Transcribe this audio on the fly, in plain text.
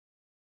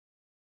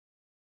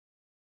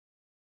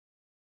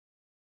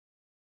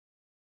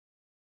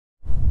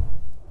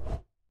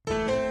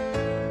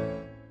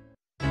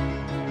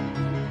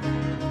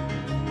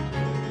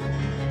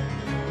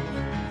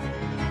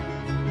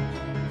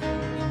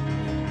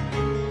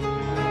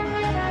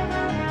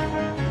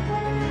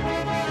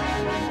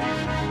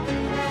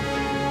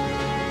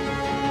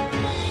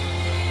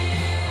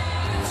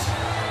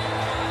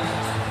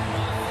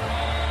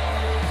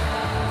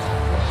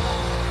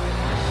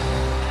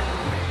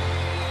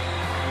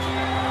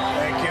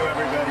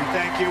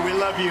you. We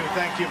love you.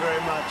 Thank you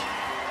very much.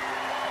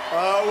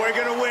 We're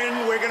going to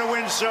win. We're going to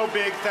win so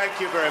big. Thank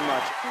you very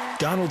much.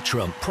 Donald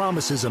Trump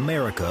promises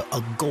America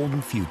a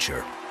golden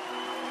future.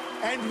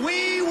 And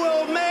we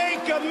will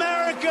make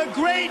America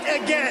great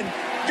again.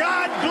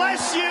 God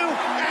bless you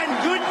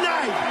and good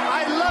night.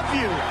 I love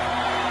you.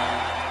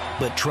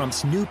 But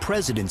Trump's new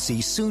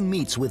presidency soon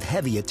meets with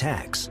heavy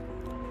attacks.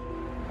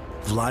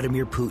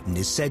 Vladimir Putin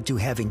is said to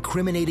have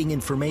incriminating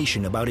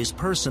information about his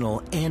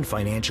personal and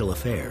financial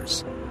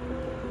affairs.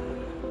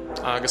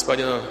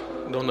 Господина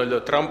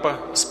Дональда Трампа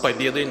с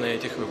победой на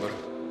этих выборах.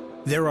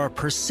 There are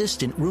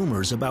persistent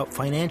rumors about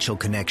financial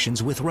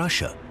connections with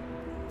Russia.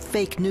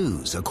 Fake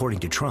news, according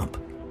to Trump.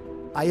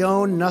 I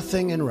own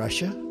nothing in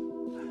Russia.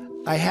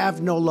 I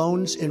have no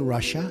loans in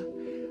Russia.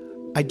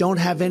 I don't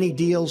have any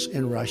deals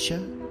in Russia.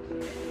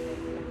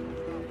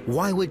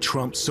 Why would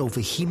Trump so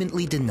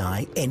vehemently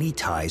deny any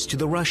ties to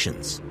the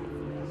Russians?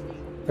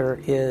 There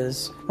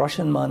is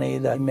Russian money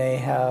that may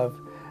have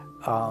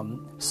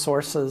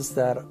sources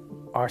that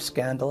are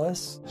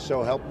scandalous.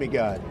 So help me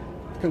God.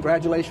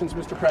 Congratulations,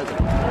 Mr.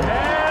 President.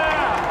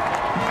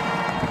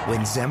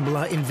 When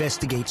Zembla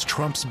investigates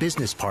Trump's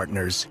business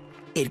partners,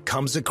 it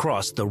comes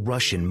across the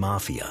Russian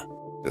mafia.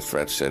 The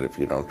threat said if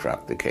you don't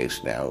drop the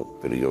case now,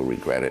 that you'll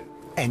regret it.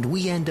 And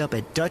we end up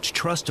at Dutch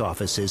trust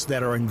offices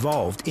that are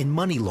involved in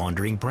money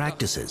laundering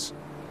practices.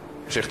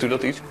 Zegt u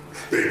dat iets?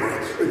 Nee, maar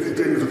ik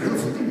denk dat het heel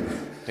veel dingen.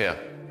 Ja.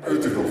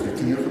 Het is al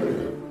 10 jaar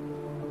geleden.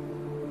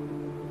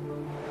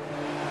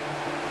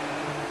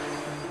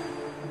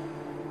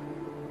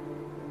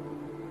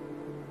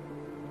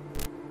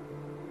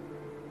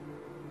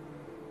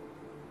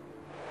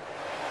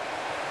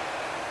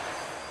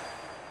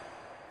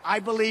 I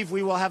believe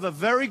we will have a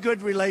very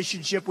good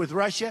relationship with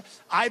Russia.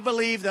 I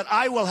believe that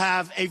I will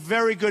have a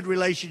very good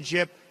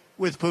relationship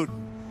with Putin.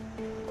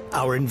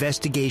 Our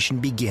investigation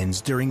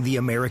begins during the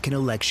American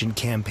election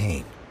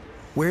campaign,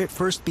 where it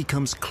first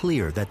becomes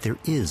clear that there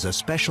is a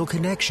special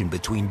connection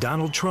between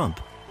Donald Trump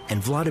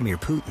and Vladimir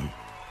Putin.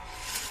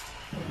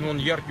 Он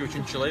яркий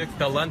очень человек,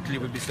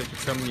 талантливый, без всяких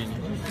сомнений.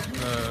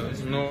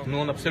 Но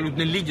он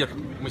абсолютный лидер,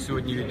 мы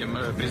сегодня видим,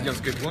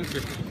 президентской гонки.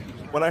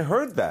 When I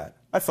heard that,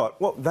 I thought,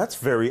 well, that's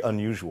very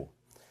unusual.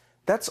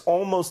 That's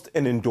almost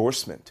an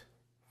endorsement.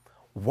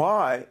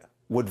 Why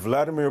would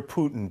Vladimir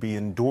Putin be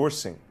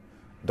endorsing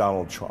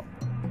Donald Trump?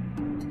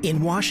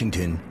 In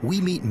Washington, we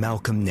meet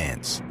Malcolm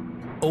Nance.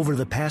 Over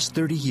the past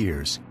 30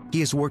 years, he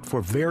has worked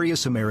for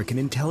various American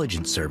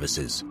intelligence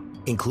services,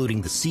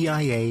 including the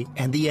CIA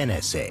and the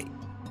NSA.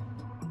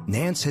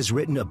 Nance has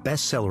written a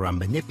bestseller on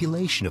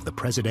manipulation of the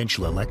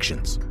presidential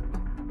elections.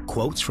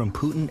 Quotes from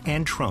Putin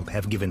and Trump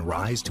have given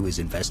rise to his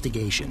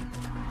investigation.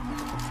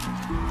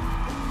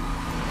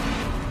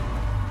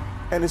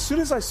 And as soon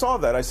as I saw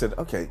that, I said,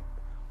 okay,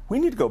 we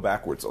need to go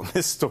backwards on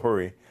this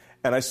story.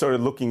 And I started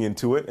looking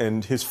into it,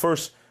 and his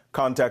first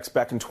contacts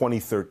back in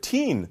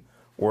 2013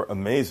 were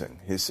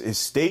amazing. His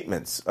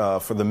statements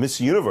for the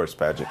Miss Universe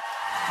pageant.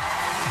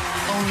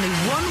 Only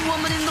one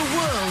woman in the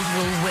world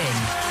will win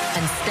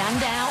and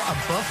stand out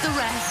above the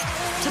rest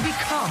to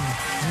become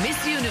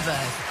Miss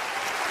Universe.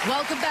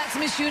 Welcome back to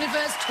Miss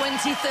Universe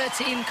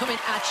 2013, coming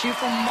at you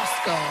from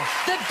Moscow.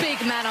 The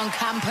big man on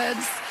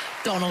campus,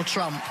 Donald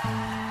Trump.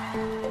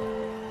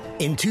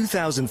 In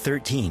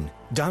 2013,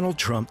 Donald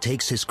Trump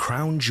takes his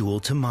crown jewel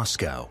to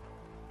Moscow.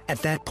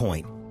 At that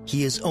point,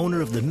 he is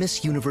owner of the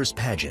Miss Universe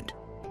pageant,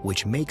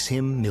 which makes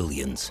him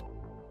millions.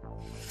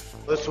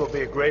 This will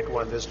be a great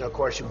one, there's no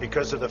question,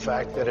 because of the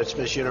fact that it's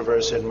Miss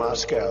Universe in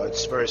Moscow.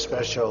 It's very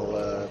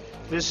special.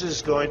 This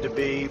is going to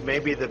be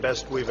maybe the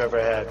best we've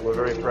ever had. We're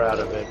very proud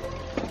of it.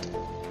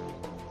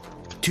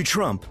 To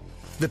Trump,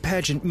 the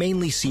pageant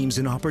mainly seems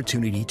an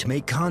opportunity to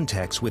make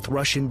contacts with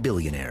Russian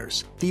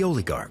billionaires, the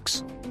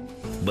oligarchs.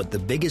 But the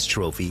biggest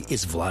trophy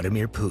is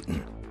Vladimir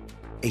Putin.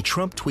 A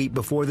Trump tweet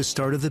before the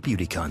start of the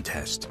beauty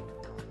contest.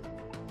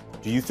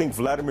 Do you think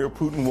Vladimir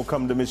Putin will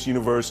come to Miss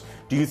Universe?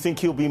 Do you think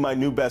he'll be my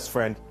new best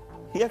friend?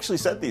 He actually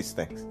said these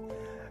things,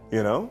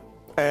 you know?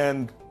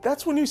 And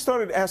that's when he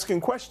started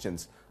asking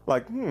questions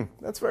like,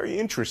 that's very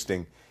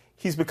interesting.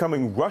 He's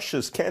becoming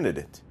Russia's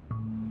candidate.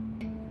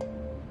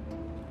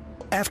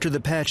 After the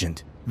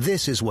pageant,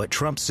 this is what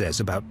Trump says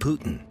about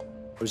Putin.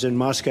 I was in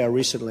Moscow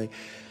recently,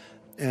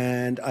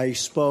 and I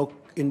spoke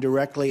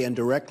indirectly and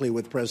directly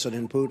with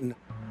President Putin.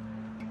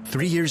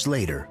 3 years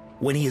later,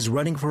 when he is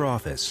running for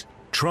office,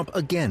 Trump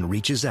again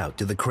reaches out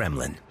to the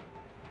Kremlin.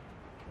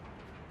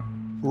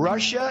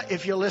 Russia,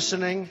 if you're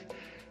listening,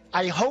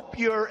 I hope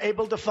you're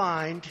able to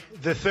find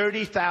the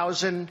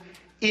 30,000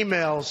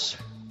 emails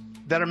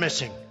that are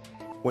missing.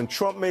 When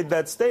Trump made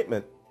that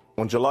statement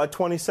on July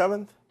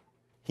 27th,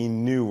 he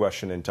knew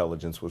Russian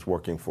intelligence was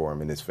working for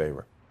him in his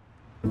favor.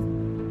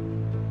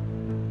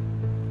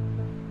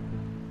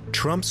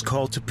 Trump's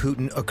call to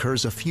Putin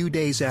occurs a few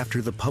days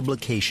after the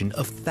publication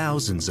of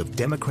thousands of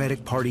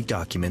Democratic Party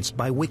documents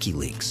by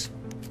WikiLeaks.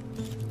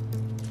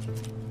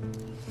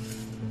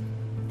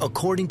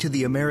 According to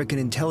the American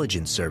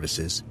intelligence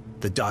services,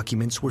 the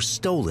documents were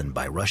stolen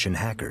by Russian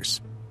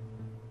hackers.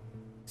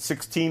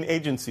 16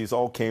 agencies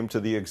all came to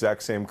the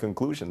exact same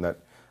conclusion, that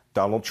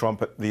Donald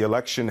Trump, the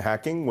election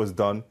hacking was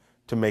done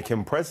to make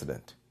him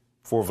president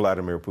for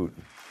Vladimir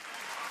Putin.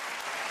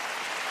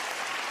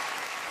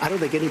 I don't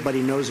think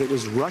anybody knows it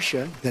was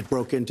Russia that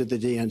broke into the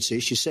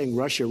DNC. She's saying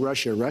Russia,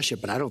 Russia, Russia,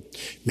 but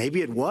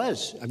maybe it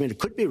was. I mean, it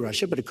could be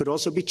Russia, but it could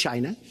also be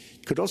China.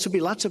 It could also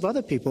be lots of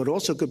other people. It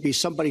also could be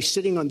somebody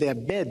sitting on their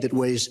bed that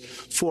weighs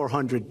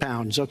 400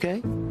 pounds,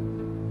 okay?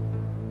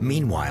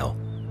 Meanwhile,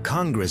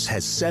 Congress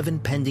has 7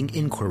 pending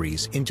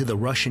inquiries into the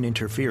Russian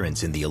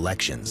interference in the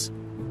elections.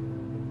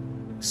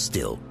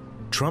 Still,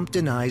 Trump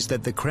denies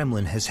that the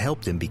Kremlin has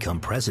helped him become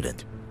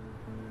president.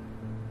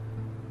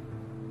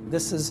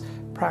 This is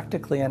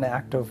practically an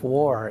act of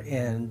war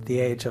in the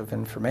age of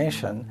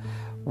information.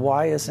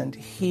 Why isn't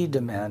he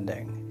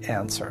demanding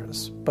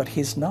answers? But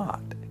he's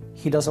not.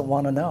 He doesn't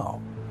want to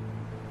know.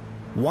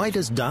 Why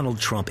does Donald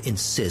Trump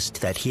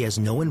insist that he has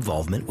no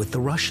involvement with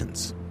the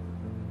Russians?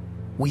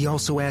 We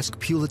also ask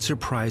Pulitzer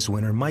Prize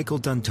winner Michael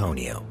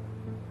D'Antonio.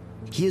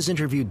 He has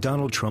interviewed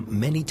Donald Trump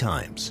many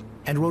times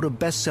and wrote a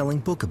best-selling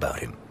book about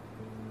him.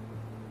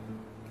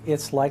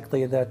 It's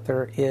likely that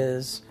there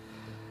is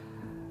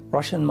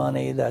Russian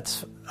money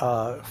that's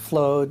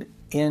flowed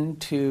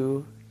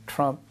into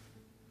Trump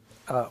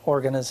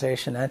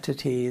organization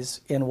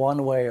entities in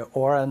one way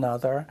or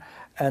another,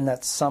 and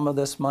that some of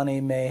this money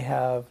may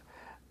have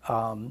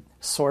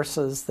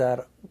sources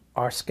that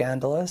are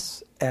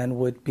scandalous and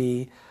would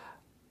be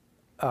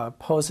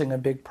posing a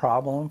big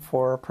problem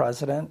for a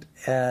president.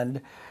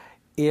 And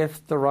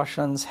if the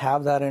Russians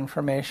have that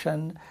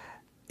information,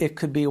 it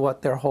could be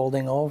what they're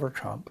holding over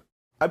Trump.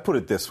 I put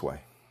it this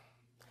way.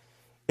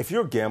 If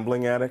you're a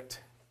gambling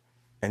addict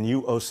and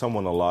you owe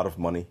someone a lot of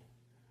money,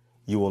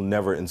 you will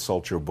never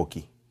insult your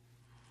bookie,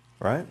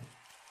 right?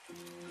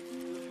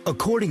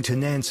 According to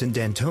Nance and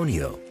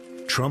D'Antonio,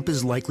 Trump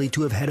is likely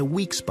to have had a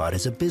weak spot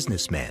as a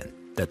businessman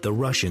that the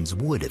Russians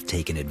would have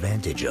taken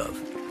advantage of.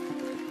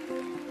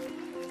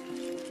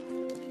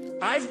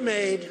 I've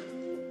made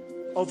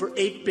over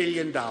 $8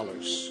 billion.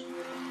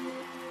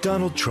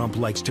 Donald Trump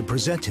likes to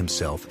present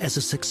himself as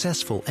a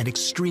successful and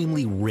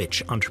extremely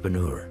rich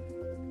entrepreneur.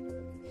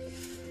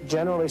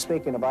 Generally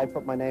speaking, if I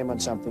put my name on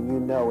something, you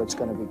know it's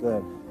going to be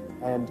good.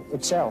 And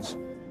it sells.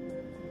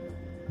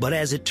 But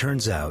as it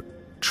turns out,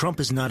 Trump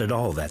is not at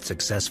all that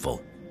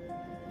successful.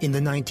 In the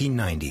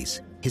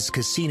 1990s, his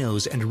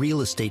casinos and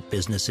real estate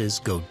businesses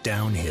go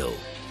downhill.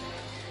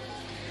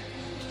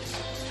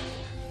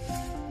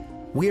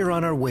 We're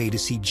on our way to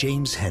see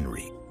James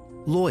Henry,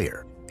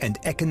 lawyer and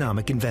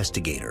economic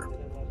investigator,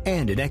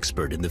 and an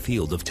expert in the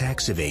field of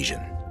tax evasion.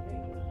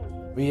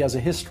 He has a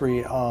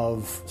history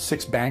of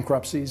 6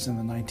 bankruptcies in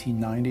the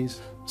 1990s,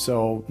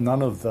 so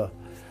none of the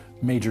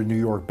major New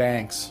York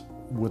banks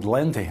would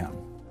lend to him.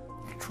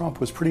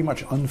 Trump was pretty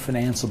much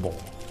unfinanceable.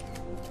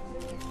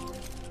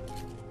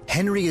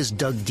 Henry is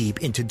dug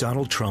deep into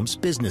Donald Trump's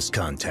business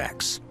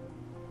contacts.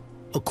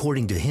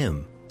 According to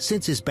him,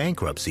 since his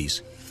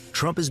bankruptcies,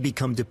 Trump has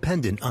become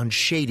dependent on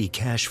shady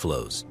cash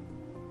flows.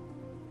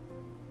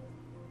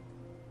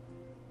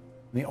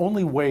 The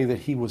only way that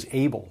he was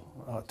able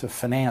to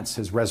finance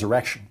his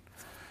resurrection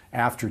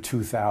after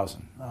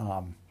 2000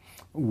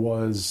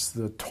 was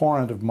the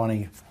torrent of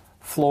money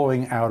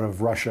flowing out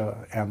of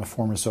Russia and the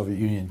former Soviet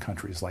Union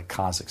countries like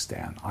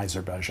Kazakhstan,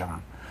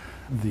 Azerbaijan.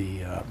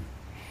 The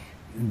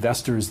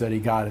investors that he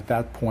got at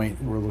that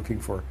point were looking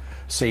for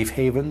safe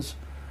havens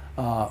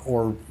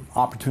or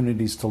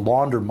opportunities to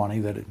launder money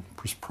that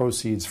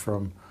proceeds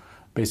from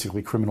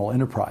basically criminal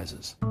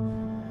enterprises.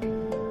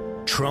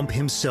 Trump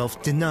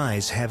himself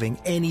denies having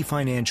any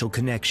financial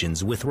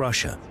connections with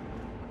Russia.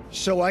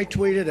 So I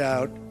tweeted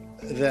out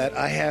that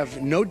I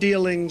have no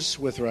dealings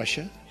with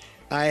Russia.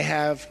 I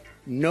have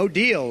no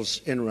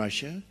deals in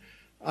Russia.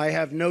 I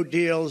have no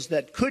deals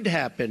that could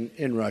happen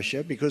in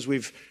Russia because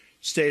we've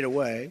stayed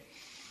away.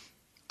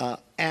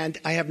 And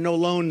I have no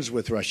loans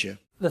with Russia.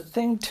 The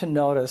thing to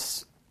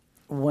notice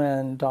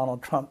when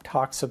Donald Trump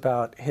talks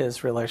about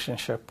his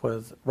relationship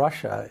with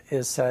Russia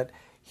is that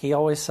he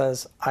always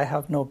says, I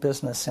have no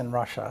business in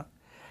Russia.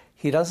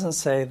 He doesn't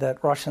say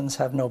that Russians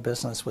have no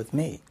business with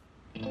me.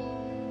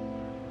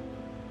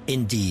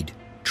 Indeed,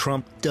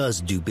 Trump does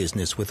do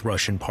business with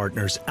Russian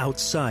partners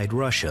outside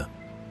Russia,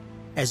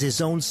 as his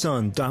own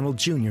son, Donald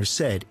Jr.,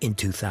 said in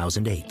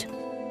 2008.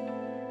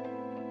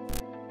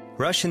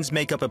 Russians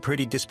make up a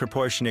pretty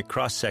disproportionate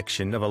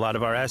cross-section of a lot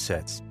of our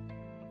assets.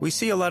 We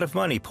see a lot of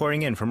money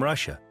pouring in from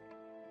Russia.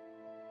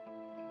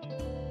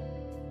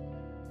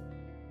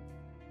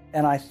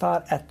 And I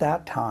thought at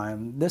that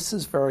time, this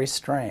is very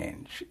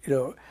strange.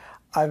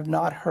 I've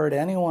not heard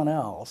anyone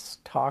else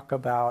talk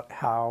about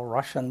how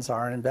Russians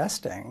are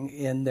investing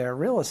in their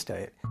real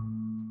estate.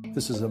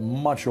 This is a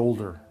much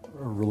older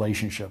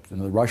relationship than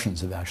the Russians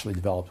have actually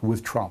developed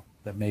with Trump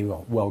that may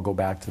well go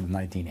back to the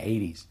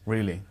 1980s.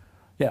 Really?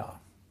 Yeah,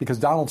 because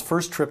Donald's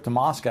first trip to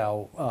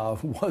Moscow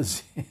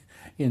was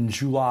in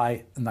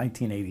July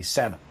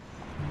 1987.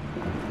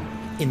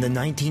 In the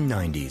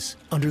 1990s,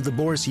 under the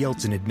Boris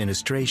Yeltsin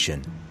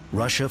administration,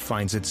 Russia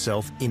finds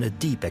itself in a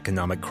deep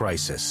economic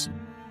crisis.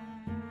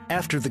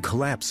 After the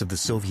collapse of the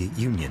Soviet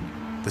Union,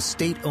 the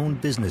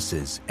state-owned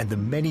businesses and the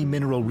many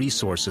mineral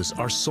resources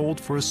are sold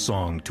for a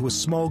song to a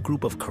small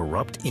group of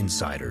corrupt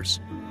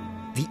insiders,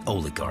 the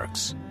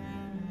oligarchs.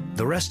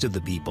 The rest of the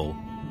people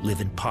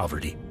live in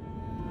poverty.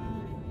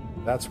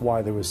 That's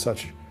why there was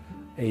such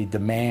a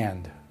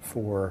demand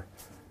for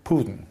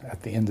Putin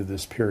at the end of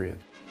this period.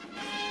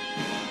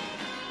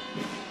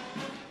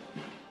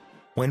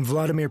 When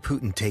Vladimir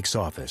Putin takes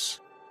office,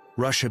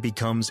 Russia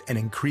becomes an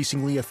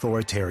increasingly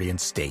authoritarian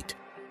state.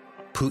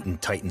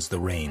 Putin tightens the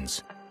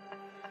reins.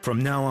 From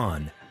now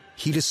on,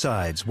 he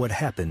decides what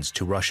happens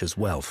to Russia's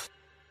wealth.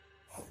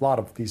 A lot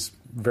of these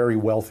very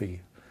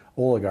wealthy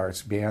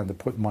oligarchs began to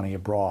put money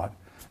abroad,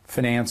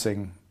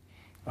 financing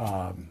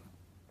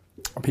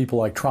people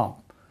like Trump.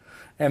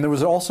 And there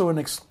was also an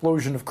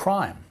explosion of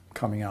crime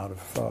coming out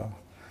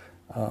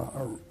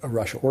of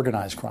Russia,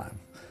 organized crime,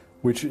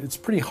 which it's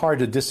pretty hard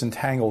to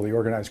disentangle the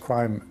organized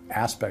crime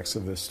aspects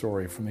of this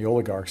story from the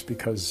oligarchs,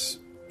 because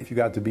if you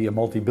got to be a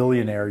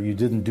multi-billionaire, you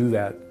didn't do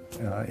that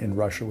in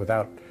Russia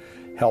without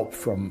help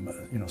from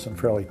some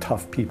fairly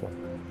tough people.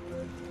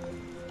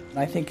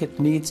 I think it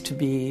needs to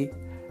be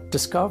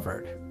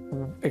discovered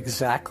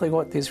exactly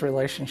what these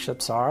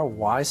relationships are,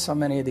 why so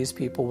many of these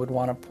people would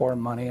want to pour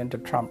money into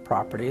Trump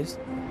properties.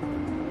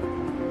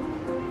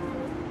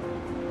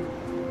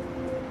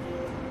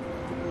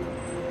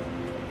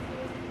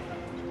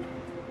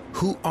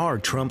 Who are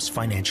Trump's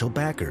financial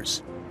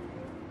backers?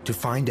 To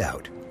find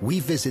out, we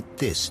visit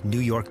this New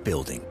York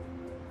building.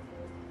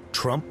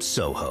 Trump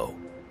Soho,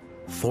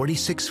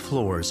 46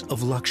 floors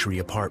of luxury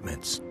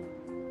apartments.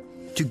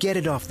 To get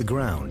it off the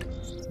ground,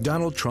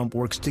 Donald Trump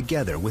works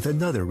together with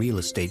another real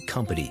estate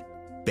company,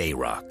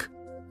 Bayrock.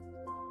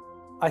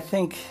 I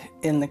think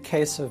in the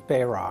case of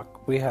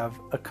Bayrock, we have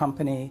a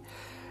company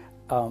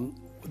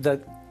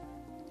that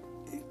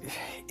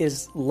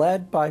is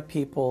led by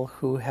people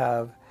who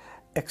have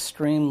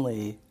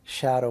extremely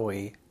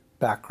shadowy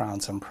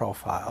backgrounds and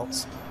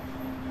profiles.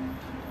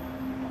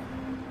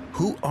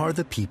 Who are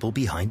the people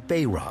behind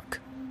Bayrock?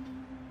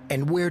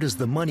 And where does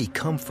the money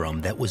come from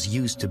that was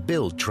used to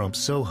build Trump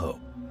Soho?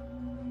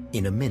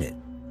 In a minute,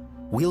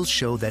 we'll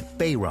show that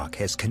Bayrock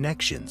has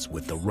connections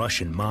with the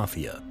Russian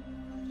mafia.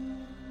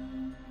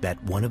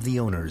 That one of the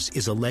owners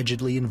is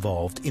allegedly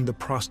involved in the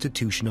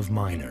prostitution of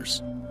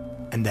minors.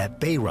 And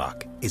that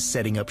Bayrock is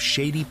setting up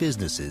shady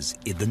businesses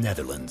in the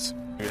Netherlands.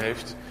 U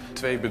heeft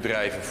 2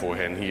 bedrijven voor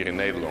hen hier in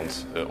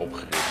Nederland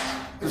opgericht.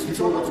 Het is niet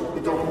zo dat ik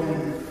me dat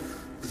nu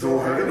zo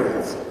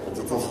herinner, want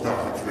het was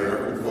dagelijks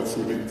werk om dat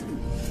soort dingen te doen.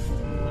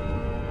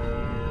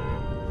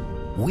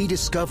 We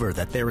discover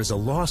that there is a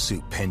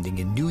lawsuit pending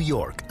in New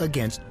York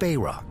against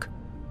Bayrock.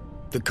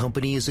 The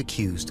company is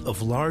accused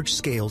of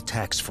large-scale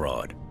tax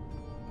fraud.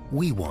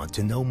 We want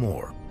to know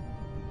more.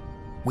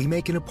 We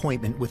make an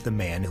appointment with the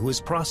man who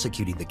is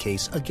prosecuting the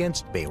case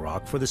against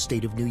Bayrock for the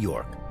state of New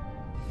York.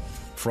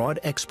 Fraud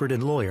expert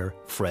and lawyer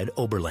Fred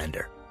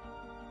Oberlander.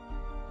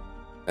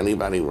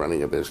 Anybody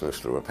running a business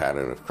through a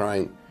pattern of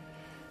crime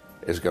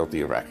is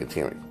guilty of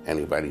racketeering.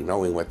 Anybody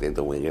knowing what they're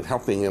doing and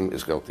helping them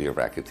is guilty of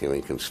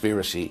racketeering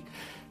conspiracy.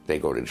 They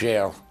go to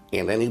jail,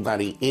 and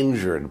anybody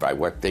injured by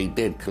what they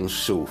did can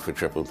sue for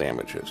triple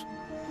damages.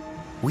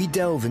 We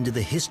delve into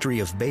the history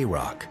of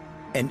Bayrock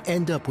and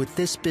end up with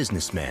this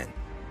businessman,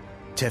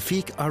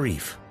 Tevfik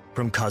Arif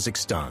from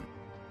Kazakhstan.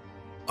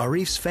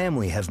 Arif's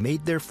family have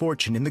made their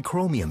fortune in the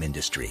chromium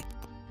industry.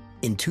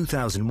 In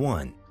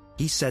 2001,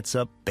 he sets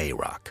up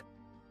Bayrock.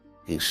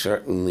 He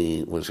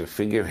certainly was a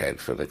figurehead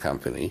for the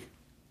company,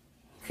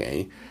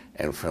 okay?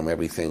 And from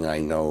everything I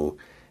know,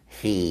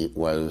 he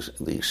was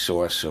the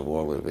source of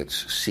all of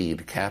its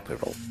seed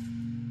capital.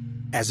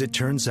 As it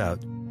turns out,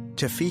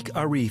 Tevfik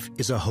Arif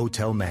is a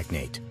hotel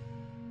magnate.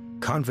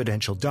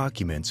 Confidential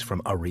documents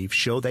from Arif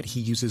show that he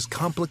uses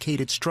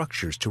complicated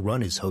structures to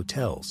run his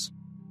hotels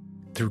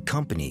through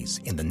companies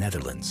in the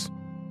Netherlands.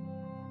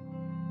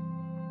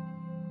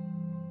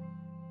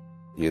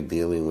 You're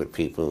dealing with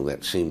people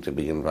that seem to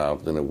be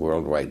involved in a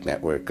worldwide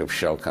network of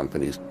shell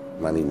companies,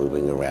 money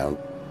moving around.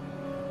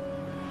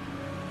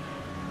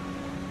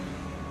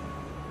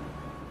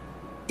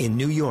 In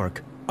New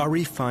York,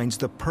 Arif finds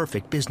the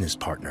perfect business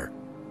partner,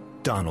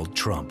 Donald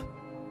Trump.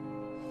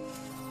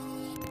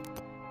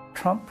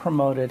 Trump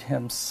promoted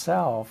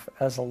himself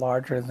as a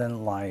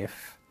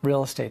larger-than-life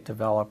real estate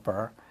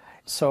developer.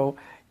 So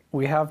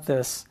we have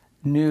this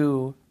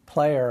new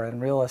player in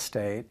real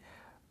estate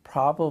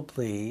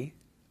probably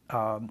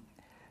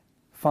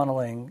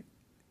funneling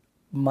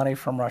money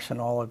from Russian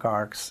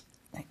oligarchs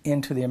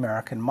into the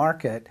American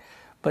market,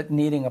 but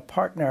needing a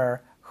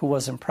partner who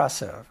was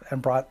impressive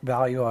and brought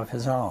value of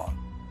his own.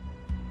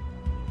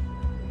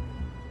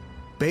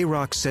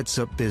 Bayrock sets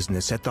up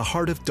business at the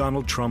heart of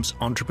Donald Trump's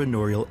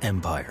entrepreneurial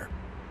empire,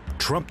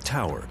 Trump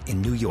Tower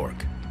in New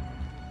York.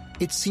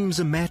 It seems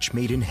a match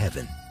made in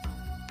heaven.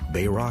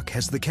 Bayrock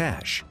has the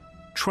cash.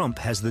 Trump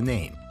has the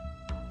name.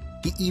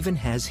 He even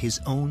has his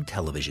own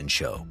television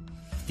show,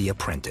 The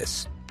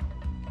Apprentice.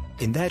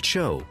 In that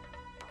show,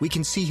 we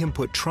can see him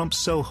put Trump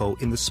Soho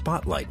in the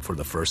spotlight for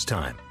the first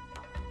time.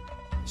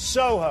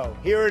 Soho,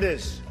 here it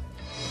is.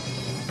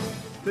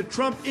 The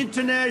Trump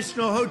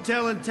International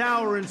Hotel and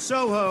Tower in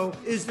Soho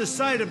is the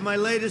site of my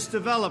latest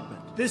development.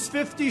 This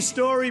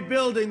 50-story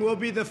building will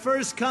be the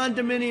first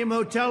condominium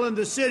hotel in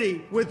the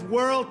city with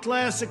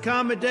world-class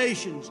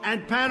accommodations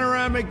and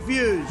panoramic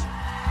views.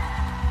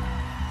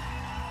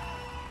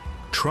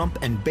 Trump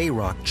and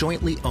Bayrock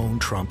jointly own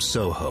Trump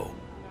Soho.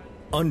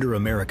 Under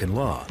American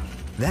law,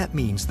 that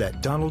means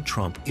that Donald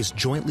Trump is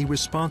jointly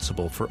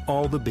responsible for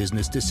all the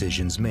business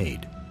decisions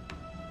made.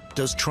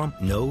 Does Trump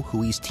know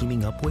who he's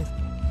teaming up with?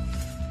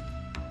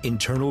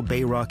 Internal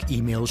Bayrock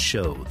emails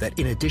show that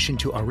in addition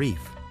to Arif,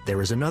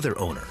 there is another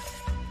owner,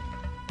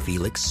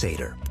 Felix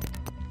Sater.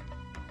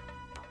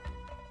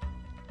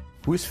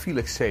 Who is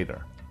Felix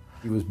Sater?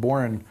 He was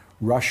born in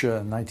Russia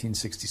in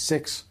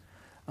 1966,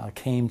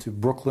 came to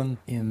Brooklyn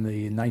in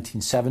the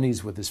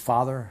 1970s with his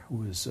father, who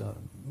was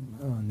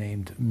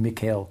named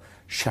Mikhail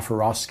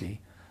Sheferovsky,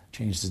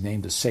 changed his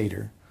name to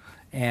Sater,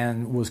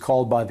 and was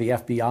called by the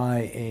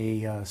FBI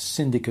a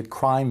syndicate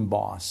crime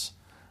boss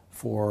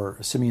for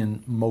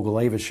Simeon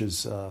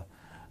Mogilevich's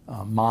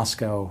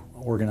Moscow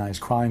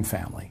organized crime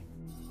family.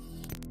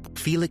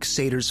 Felix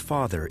Sater's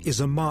father is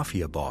a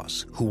mafia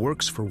boss who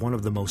works for one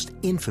of the most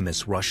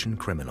infamous Russian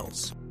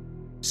criminals,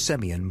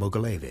 Semyon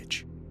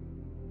Mogilevich.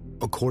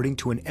 According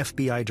to an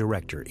FBI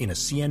director in a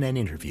CNN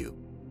interview,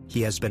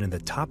 he has been in the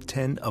top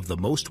 10 of the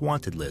most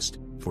wanted list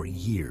for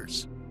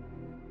years.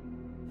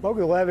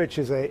 Mogilevich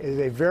is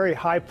a very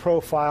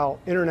high-profile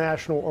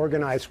international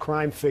organized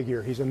crime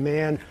figure. He's a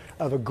man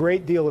of a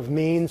great deal of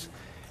means,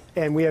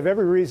 and we have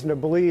every reason to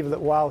believe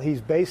that while he's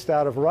based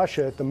out of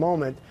Russia at the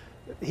moment,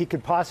 he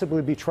could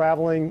possibly be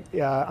traveling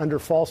under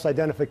false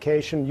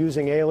identification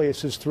using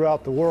aliases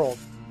throughout the world.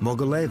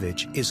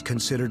 Mogilevich is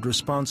considered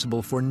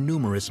responsible for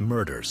numerous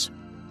murders.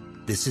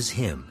 This is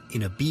him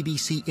in a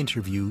BBC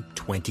interview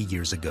 20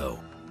 years ago.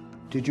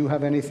 Did you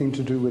have anything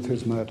to do with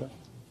his murder?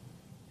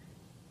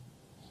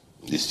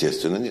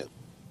 Естественно, нет.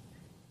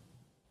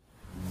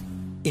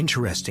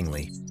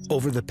 Interestingly,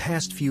 over the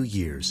past few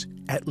years,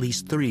 at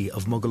least 3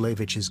 of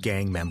Mogilevich's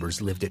gang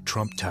members lived at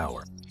Trump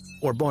Tower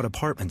or bought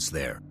apartments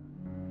there.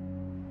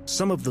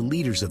 Some of the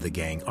leaders of the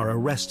gang are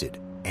arrested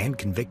and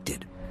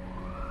convicted.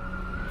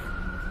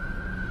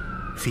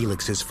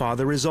 Felix's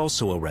father is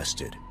also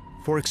arrested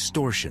for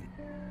extortion.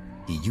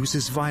 He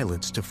uses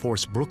violence to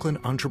force Brooklyn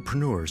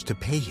entrepreneurs to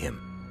pay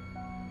him.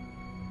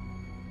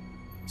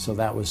 So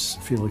that was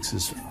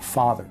Felix's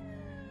father.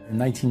 In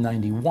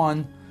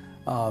 1991,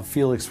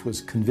 Felix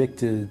was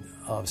convicted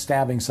of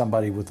stabbing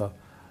somebody with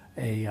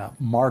a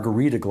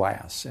margarita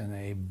glass in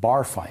a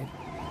bar fight.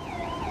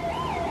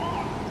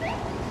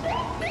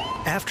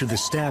 After the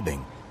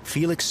stabbing,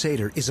 Felix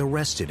Sater is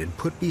arrested and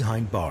put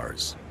behind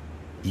bars.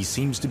 He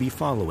seems to be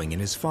following in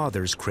his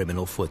father's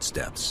criminal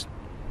footsteps.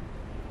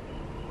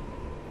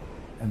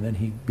 And then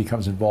he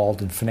becomes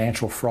involved in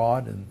financial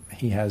fraud, and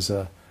he has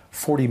a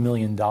 $40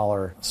 million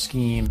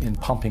scheme in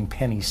pumping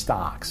penny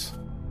stocks.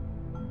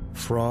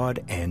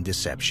 Fraud and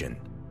deception.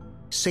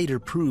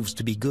 Sater proves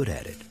to be good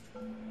at it.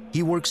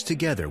 He works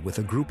together with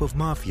a group of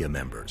mafia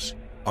members,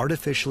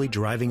 artificially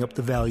driving up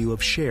the value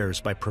of shares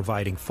by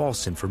providing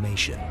false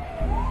information.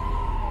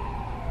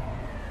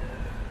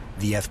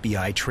 The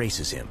FBI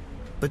traces him,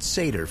 but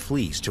Sater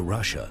flees to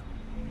Russia.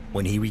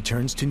 When he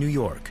returns to New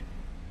York,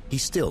 he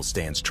still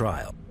stands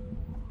trial.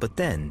 But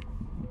then,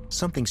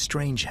 something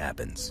strange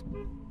happens.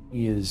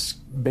 He is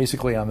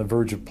basically on the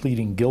verge of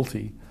pleading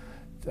guilty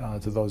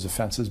to those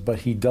offenses, but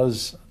he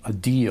does a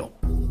deal.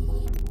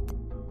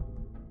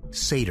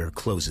 Sater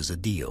closes a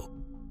deal.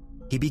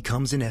 He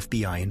becomes an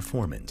FBI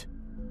informant.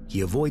 He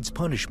avoids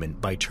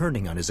punishment by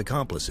turning on his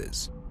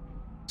accomplices.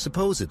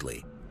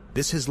 Supposedly,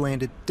 this has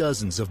landed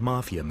dozens of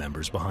mafia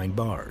members behind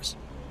bars.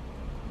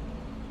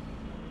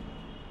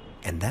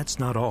 And that's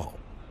not all.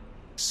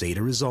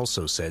 Sater is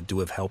also said to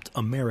have helped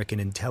American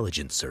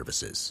intelligence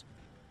services.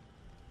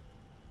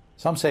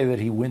 Some say that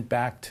he went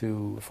back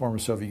to the former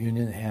Soviet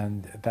Union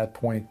and at that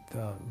point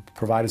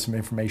provided some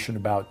information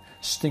about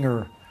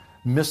Stinger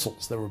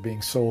missiles that were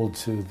being sold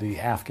to the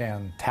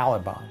Afghan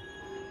Taliban.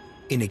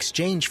 In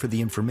exchange for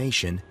the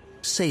information,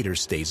 Sater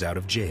stays out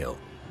of jail.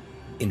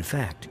 In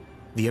fact,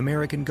 the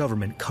American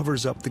government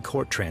covers up the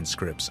court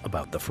transcripts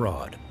about the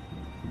fraud.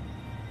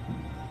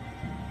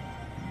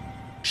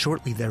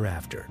 Shortly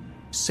thereafter,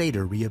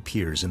 Sater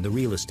reappears in the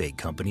real estate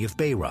company of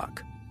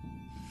Bayrock.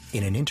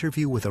 In an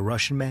interview with a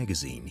Russian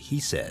magazine, he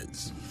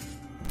says,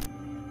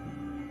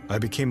 "I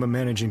became a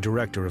managing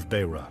director of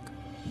Bayrock.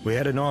 We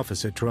had an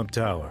office at Trump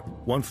Tower,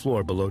 1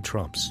 floor below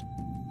Trump's.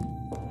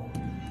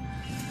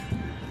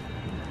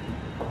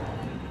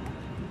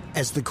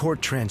 As the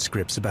court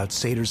transcripts about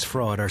Sater's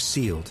fraud are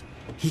sealed,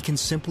 he can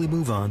simply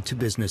move on to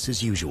business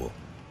as usual.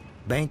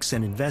 Banks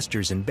and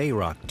investors in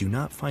Bayrock do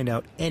not find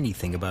out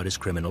anything about his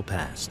criminal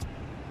past."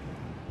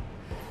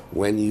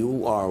 When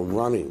you are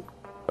running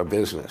a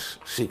business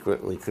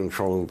secretly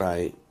controlled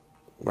by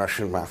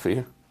Russian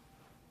mafia,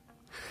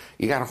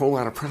 you got a whole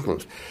lot of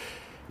problems.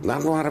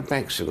 Not a lot of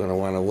banks are going to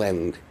want to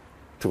lend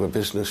to a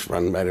business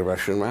run by the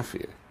Russian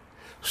mafia.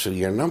 So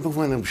your number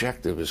one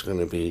objective is going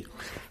to be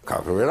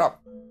cover it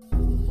up.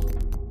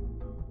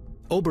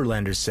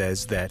 Oberlander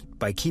says that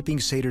by keeping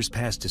Sater's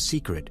past a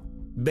secret,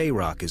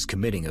 Bayrock is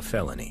committing a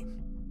felony.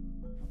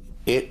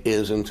 It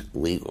isn't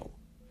legal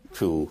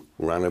to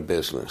run a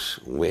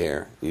business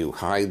where you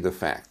hide the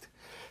fact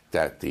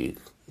that the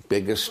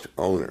biggest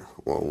owner,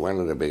 or one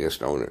of the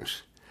biggest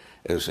owners,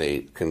 is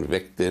a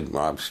convicted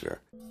mobster.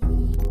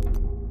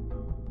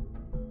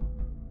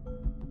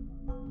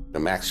 The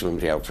maximum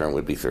jail term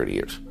would be 30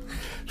 years.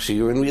 So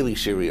you're in really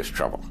serious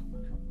trouble.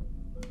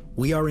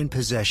 We are in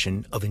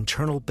possession of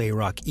internal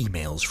Bayrock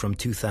emails from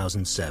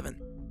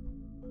 2007.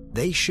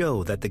 They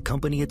show that the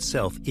company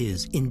itself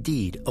is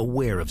indeed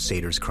aware of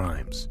Sater's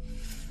crimes.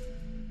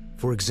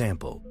 For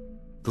example,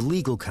 the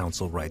legal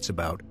counsel writes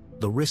about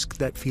the risk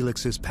that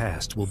Felix's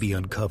past will be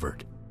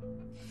uncovered.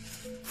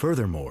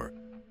 Furthermore,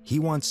 he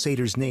wants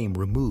Sater's name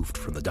removed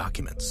from the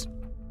documents.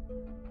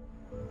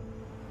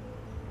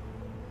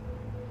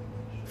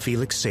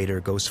 Felix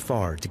Sater goes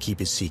far to keep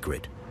his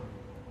secret.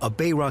 A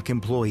Bayrock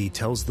employee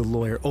tells the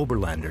lawyer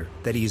Oberlander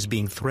that he is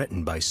being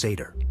threatened by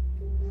Sater.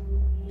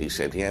 He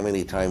said, "Yeah, how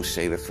many times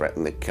Sater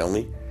threatened to kill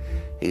me?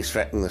 He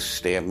threatened to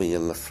stab me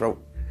in the throat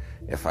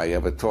if I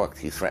ever talked.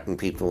 He threatened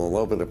people all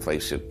over the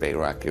place at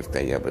Bayrock if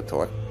they ever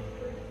talked."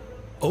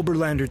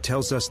 Oberlander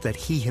tells us that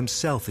he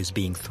himself is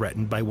being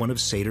threatened by one of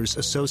Sater's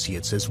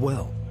associates as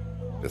well.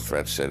 The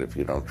threat said, "If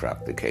you don't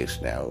drop the case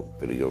now,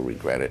 you'll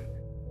regret it."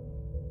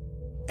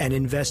 An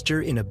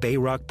investor in a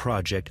Bayrock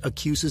project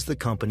accuses the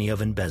company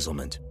of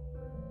embezzlement.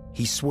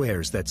 He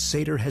swears that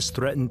Sater has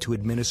threatened to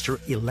administer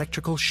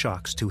electrical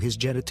shocks to his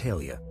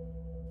genitalia,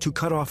 to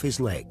cut off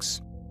his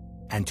legs,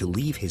 and to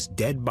leave his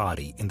dead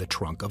body in the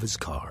trunk of his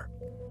car.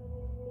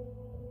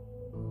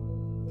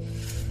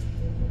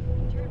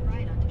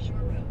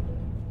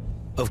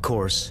 Of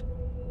course,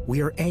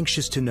 we are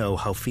anxious to know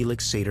how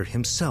Felix Sater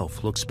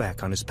himself looks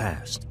back on his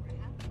past.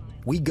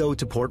 We go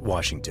to Port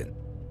Washington,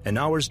 an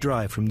hour's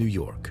drive from New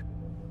York.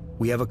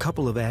 We have a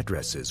couple of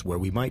addresses where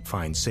we might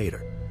find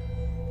Sater.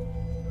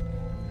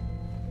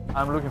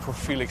 I'm looking for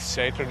Felix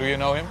Sater. Do you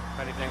know him?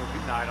 If anything would be,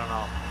 no, I don't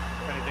know.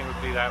 If anything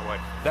would be that way.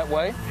 That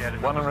way? Yeah, the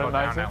numbers go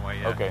down 190? that way,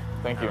 yeah. Okay,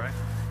 thank you. Right.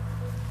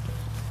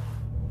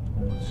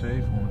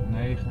 107,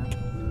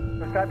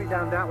 109. It's got to be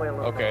down that way a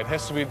little Okay, it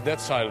has to be that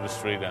side of the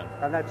street then.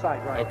 On that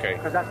side, right. Okay.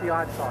 Because that's the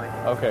odd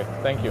side. Okay,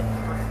 thank you.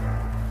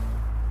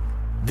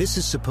 This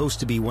is supposed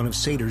to be one of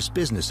Sater's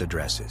business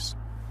addresses,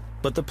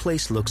 but the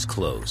place looks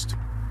closed.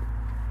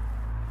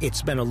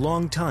 It's been a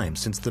long time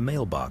since the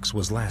mailbox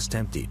was last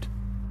emptied.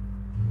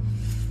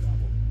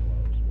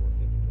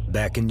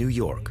 Back in New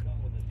York,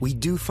 we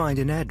do find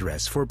an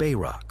address for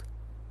Bayrock.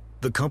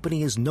 The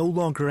company is no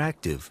longer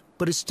active,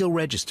 but is still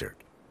registered.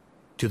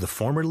 To the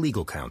former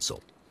legal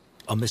counsel,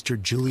 a Mr.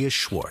 Julius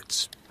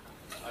Schwartz.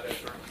 Hi there,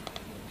 sir.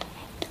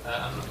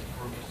 I'm looking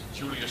for Mr.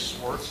 Julius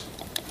Schwartz.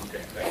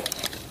 Okay, thank you.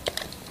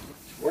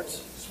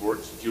 Schwartz?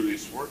 Schwartz,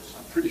 Julius Schwartz.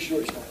 I'm pretty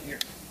sure he's not here.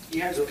 He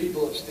has the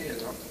people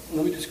upstairs.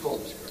 Let me just call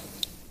this girl.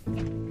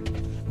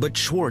 But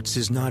Schwartz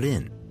is not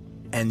in,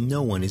 and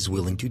no one is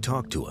willing to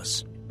talk to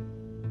us.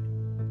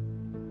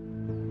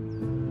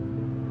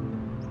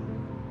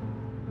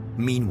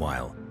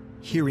 Meanwhile,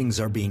 hearings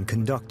are being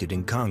conducted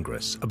in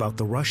Congress about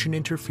the Russian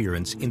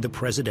interference in the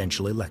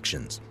presidential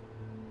elections.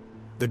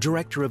 The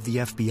director of the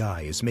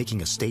FBI is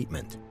making a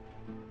statement.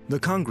 The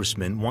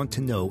congressmen want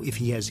to know if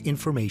he has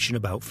information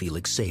about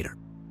Felix Sater.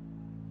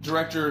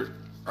 Director,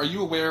 are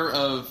you aware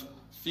of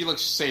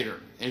Felix Sater,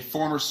 a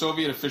former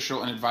Soviet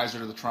official and advisor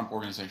to the Trump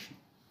Organization?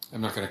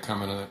 I'm not going to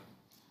comment on that.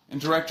 And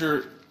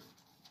Director,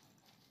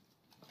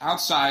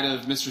 outside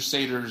of Mr.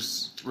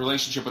 Sater's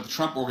relationship with the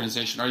Trump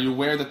Organization, are you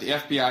aware that the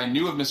FBI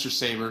knew of Mr.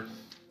 Sater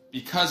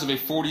because of a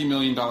 $40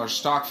 million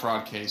stock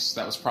fraud case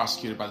that was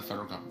prosecuted by the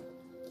federal government?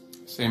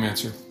 Same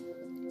answer.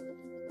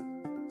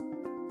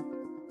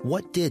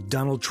 What did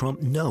Donald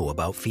Trump know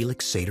about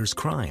Felix Sater's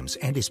crimes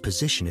and his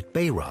position at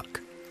Bayrock?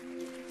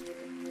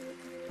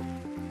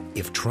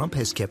 If Trump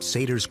has kept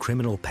Sater's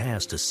criminal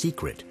past a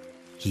secret,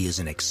 he is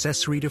an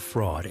accessory to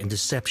fraud and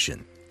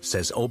deception,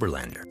 says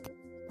Oberlander.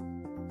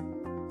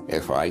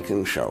 If I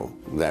can show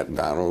that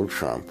Donald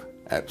Trump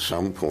at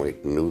some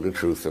point knew the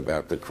truth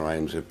about the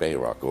crimes at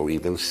Bayrock, or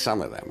even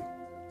some of them,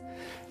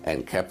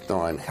 and kept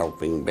on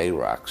helping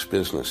Bayrock's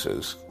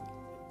businesses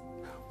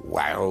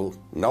while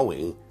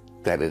knowing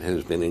that it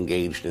has been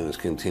engaged and is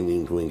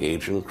continuing to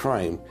engage in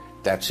crime,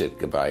 that's it.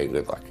 Goodbye and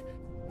good luck.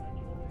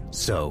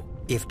 So,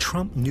 if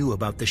Trump knew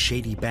about the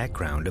shady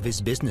background of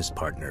his business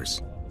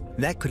partners,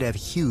 that could have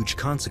huge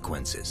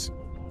consequences.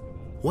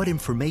 What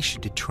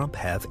information did Trump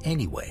have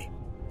anyway?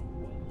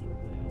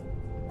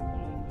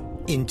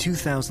 In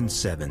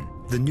 2007,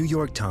 the New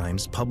York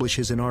Times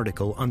publishes an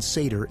article on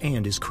Sater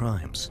and his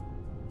crimes.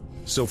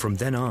 So from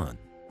then on,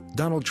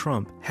 Donald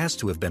Trump has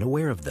to have been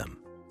aware of them.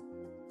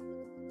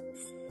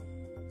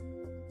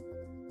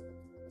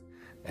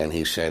 And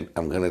he said,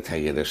 I'm going to tell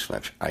you this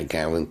much. I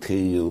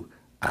guarantee you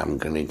I'm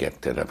going to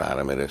get to the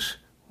bottom of this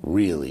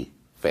really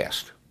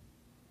fast.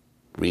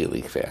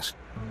 Really fast.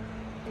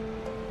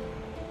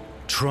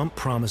 Trump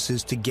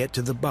promises to get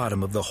to the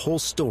bottom of the whole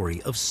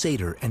story of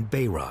Sater and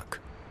Bayrock.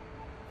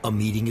 A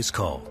meeting is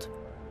called.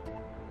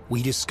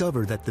 we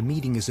discover that the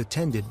meeting is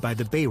attended by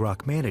the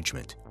Bayrock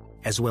management,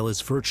 as well as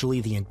virtually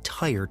the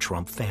entire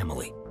Trump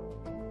family.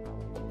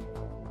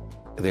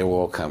 They were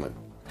all coming.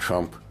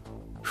 Trump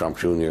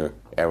Jr.,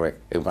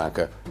 Eric,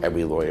 Ivanka,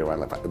 every lawyer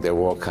on the... They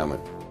were all coming.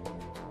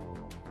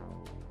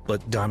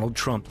 But Donald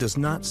Trump does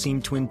not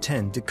seem to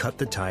intend to cut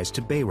the ties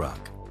to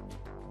Bayrock.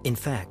 In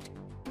fact,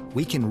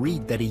 we can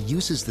read that he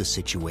uses the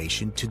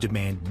situation to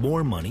demand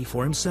more money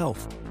for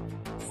himself.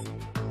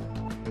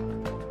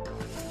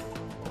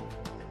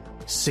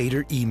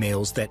 Sater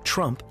emails that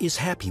Trump is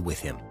happy with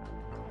him.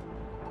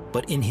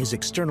 But in his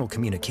external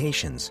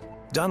communications,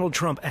 Donald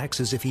Trump acts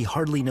as if he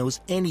hardly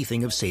knows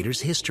anything of Sater's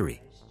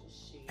history,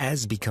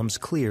 as becomes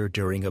clear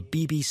during a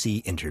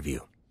BBC interview.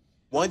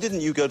 Why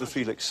didn't you go to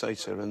Felix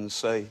Sater and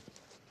say,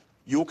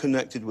 you're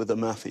connected with the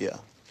mafia,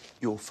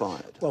 you're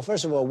fired? Well,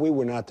 first of all, we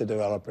were not the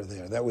developer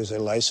there. That was a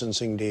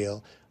licensing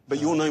deal. But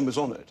your name was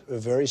on it. A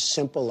very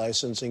simple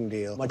licensing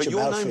deal. But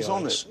your name's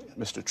on it,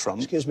 Mr. Trump.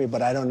 Excuse me,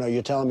 but I don't know.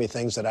 You're telling me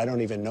things that I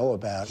don't even know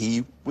about.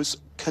 He was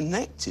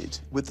connected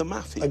with the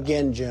mafia.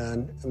 Again,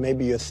 John,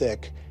 maybe you're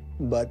thick,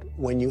 but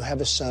when you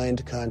have a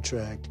signed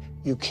contract,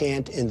 you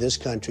can't, in this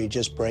country,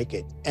 just break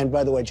it. And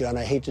by the way, John,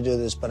 I hate to do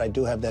this, but I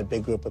do have that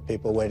big group of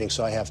people waiting,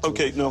 so I have to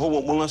Okay, leave. now hold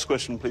on. One last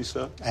question, please,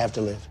 sir. I have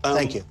to leave.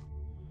 Thank you.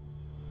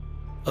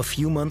 A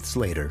few months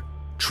later,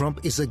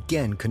 Trump is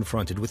again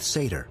confronted with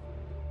Sater.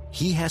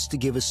 He has to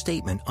give a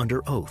statement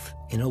under oath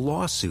in a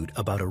lawsuit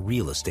about a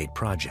real estate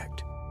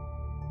project.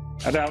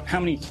 About how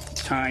many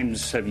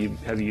times have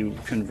you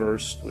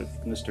conversed with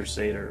Mr.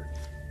 Sater?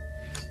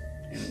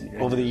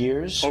 Over the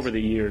years? Over the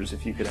years,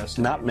 if you could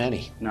estimate. Not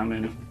many. Not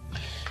many.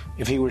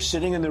 If he were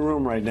sitting in the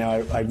room right now,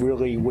 I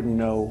really wouldn't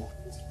know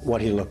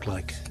what he looked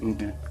like.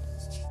 Okay.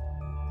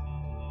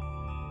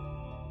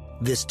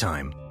 This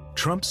time,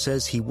 Trump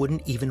says he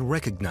wouldn't even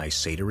recognize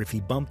Sater if he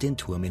bumped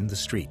into him in the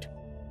street.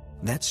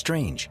 That's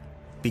strange,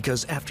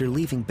 because after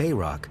leaving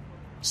Bayrock,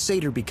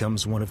 Sater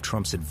becomes one of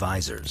Trump's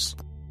advisors.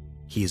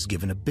 He is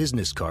given a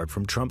business card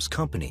from Trump's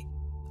company,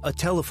 a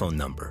telephone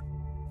number,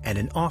 and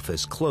an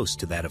office close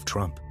to that of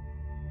Trump.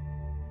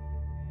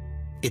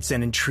 It's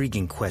an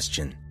intriguing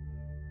question.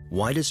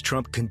 Why does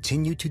Trump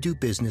continue to do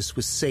business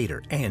with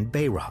Sater and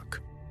Bayrock?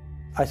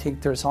 I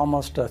think there's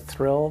almost a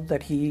thrill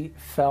that he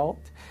felt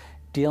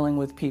dealing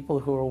with people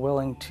who are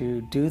willing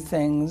to do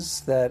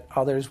things that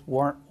others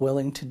weren't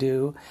willing to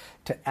do,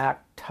 to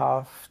act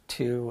tough,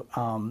 to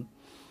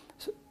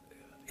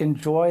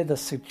enjoy the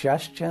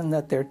suggestion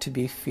that they're to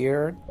be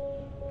feared.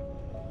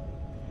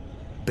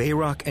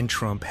 Bayrock and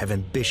Trump have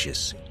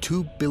ambitious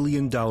 $2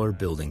 billion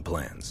building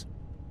plans.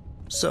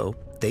 So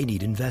they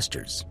need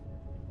investors.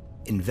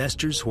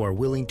 Investors who are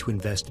willing to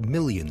invest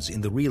millions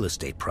in the real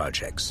estate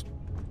projects.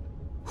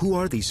 Who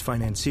are these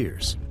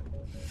financiers?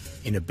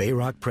 In a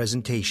Bayrock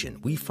presentation,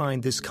 we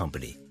find this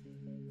company,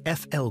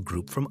 FL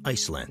Group from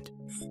Iceland.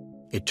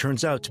 It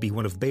turns out to be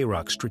one of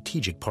Bayrock's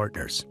strategic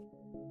partners.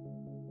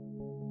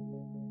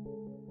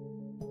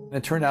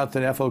 It turned out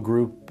that FL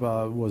Group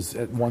was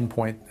at one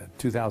point,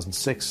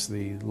 2006,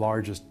 the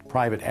largest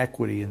private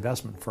equity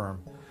investment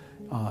firm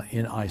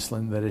in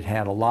Iceland, that it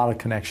had a lot of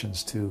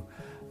connections to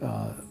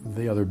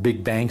the other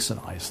big banks in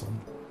Iceland.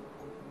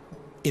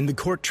 In the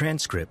court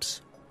transcripts,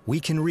 we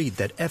can read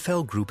that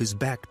FL Group is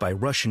backed by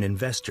Russian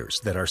investors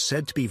that are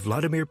said to be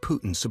Vladimir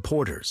Putin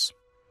supporters.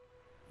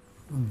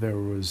 There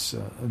was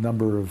a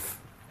number of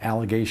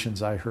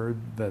allegations I heard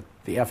that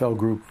the FL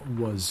Group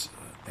was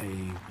a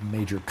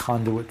major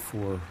conduit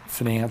for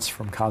finance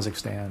from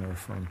Kazakhstan or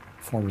from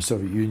former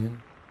Soviet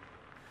Union.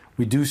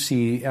 We do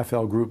see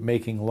FL Group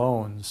making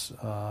loans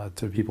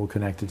to people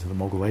connected to the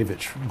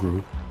Mogilevich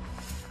Group.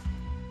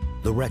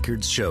 The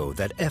records show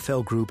that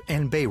FL Group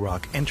and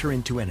Bayrock enter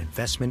into an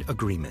investment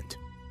agreement.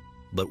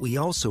 But we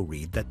also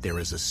read that there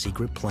is a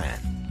secret plan.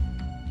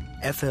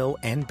 FL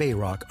and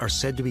Bayrock are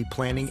said to be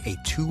planning a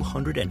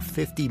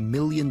 $250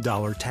 million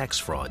tax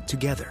fraud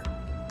together.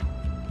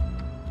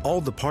 All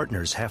the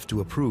partners have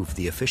to approve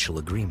the official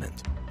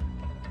agreement.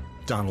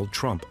 Donald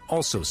Trump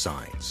also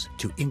signs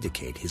to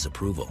indicate his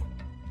approval.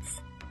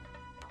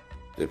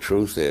 The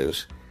truth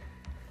is,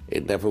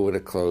 it never would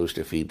have closed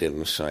if he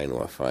didn't sign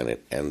off on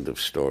it. End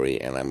of story.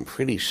 And I'm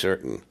pretty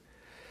certain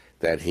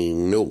that he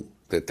knew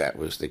that that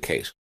was the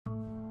case.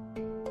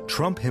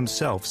 Trump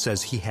himself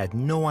says he had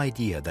no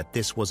idea that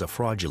this was a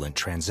fraudulent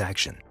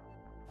transaction.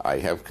 I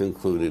have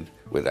concluded,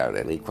 without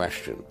any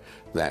question,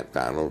 that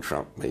Donald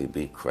Trump may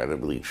be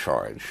credibly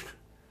charged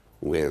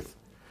with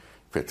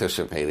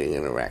participating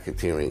in a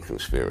racketeering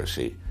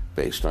conspiracy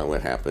based on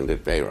what happened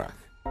at Bayrock.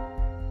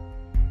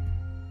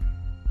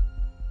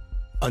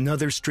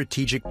 Another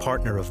strategic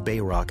partner of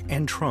Bayrock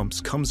and Trump's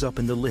comes up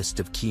in the list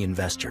of key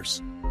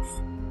investors.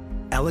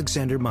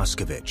 Alexander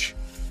Moskovich,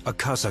 a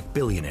Kazakh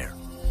billionaire.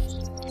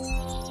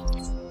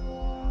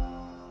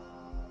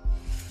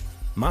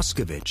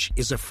 Moskovich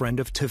is a friend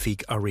of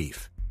Tawfiq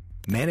Arif,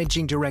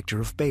 managing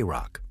director of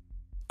Bayrock,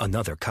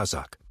 another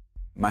Kazakh.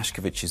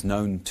 Moskovich is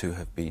known to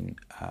have been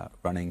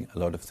running a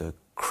lot of the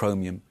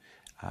chromium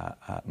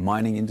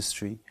mining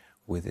industry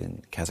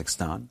within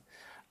Kazakhstan.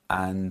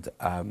 And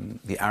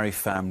the Arif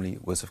family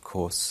was, of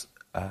course,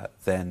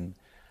 then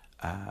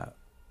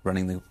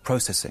running the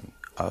processing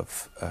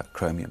of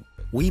chromium.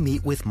 We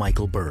meet with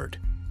Michael Bird,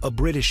 a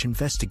British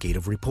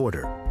investigative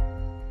reporter.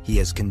 He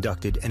has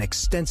conducted an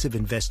extensive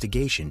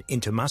investigation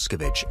into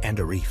Moskovich and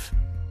Arif.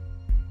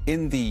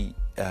 In the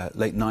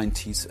late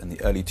 90s and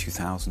the early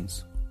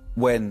 2000s,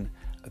 when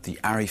the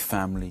Arif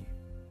family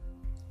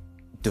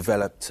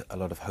developed a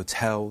lot of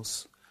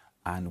hotels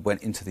and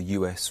went into the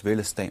US real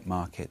estate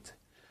market,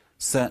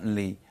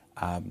 certainly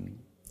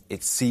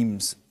it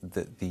seems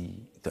that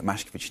that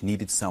Mashkevich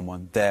needed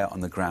someone there on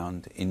the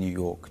ground in New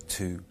York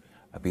to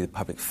be the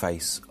public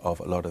face of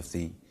a lot of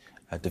the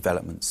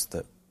developments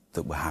that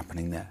were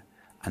happening there.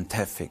 And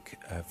Tevfik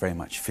very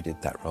much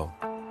fitted that role.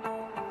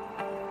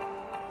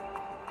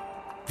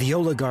 The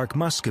oligarch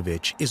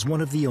Moskovich is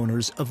one of the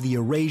owners of the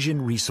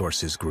Eurasian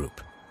Resources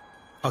Group,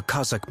 a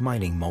Kazakh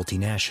mining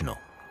multinational.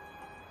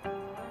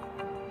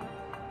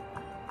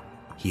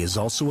 He is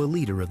also a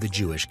leader of the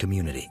Jewish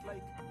community.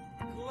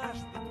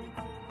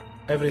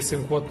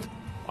 Everything what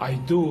I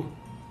do,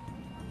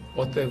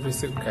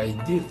 everything I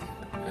did,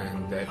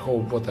 and I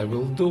hope what I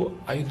will do,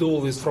 I do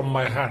always from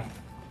my heart.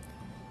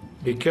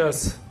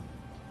 Because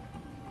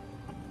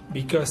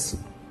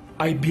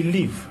I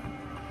believe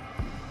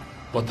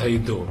what I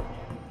do.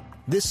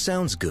 This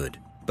sounds good,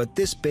 but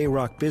this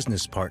Bayrock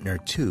business partner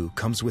too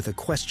comes with a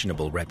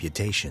questionable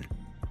reputation.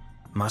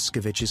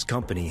 Moskovich's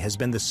company has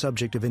been the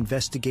subject of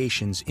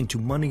investigations into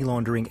money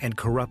laundering and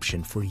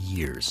corruption for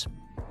years.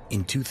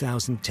 In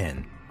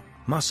 2010,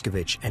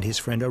 Moskovich and his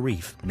friend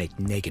Arif make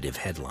negative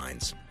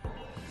headlines.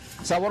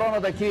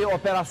 Savorona'daki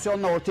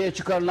operasyonla ortaya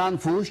çıkarılan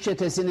fuhuş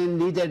çetesinin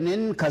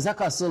liderinin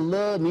Kazak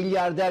asıllı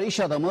milyarder iş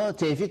adamı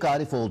Tevfik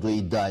Arif olduğu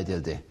iddia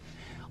edildi.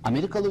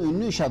 Amerikalı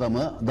ünlü iş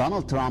adamı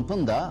Donald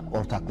Trump'ın da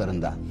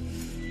ortaklarında.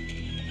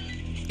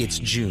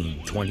 It's June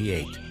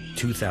 28,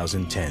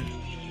 2010.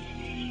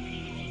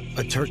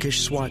 A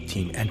Turkish SWAT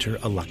team enter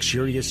a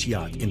luxurious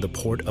yacht in the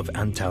port of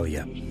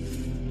Antalya.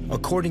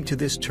 According to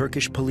this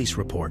Turkish police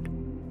report,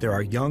 there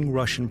are young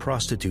Russian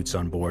prostitutes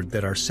on board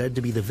that are said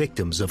to be the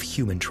victims of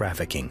human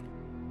trafficking.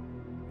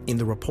 In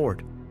the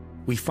report,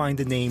 we find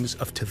the names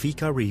of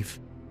Tevfik Arif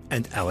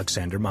and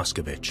Alexander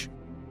Moskovich.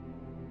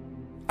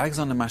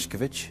 Alexander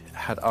Mashkevich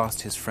had asked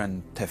his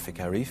friend Tevfik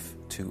Arif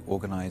to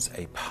organize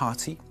a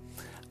party,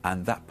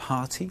 and that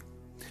party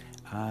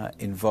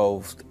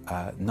involved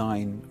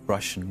 9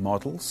 Russian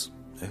models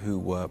who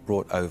were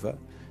brought over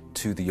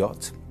to the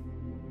yacht.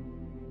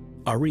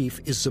 Arif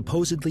is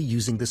supposedly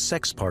using the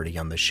sex party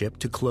on the ship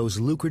to close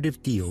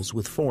lucrative deals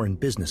with foreign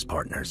business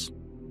partners.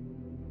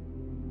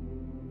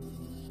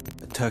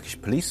 The Turkish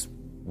police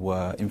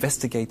were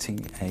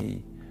investigating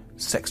a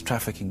sex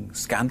trafficking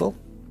scandal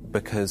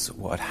because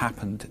what had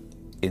happened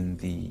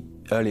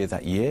earlier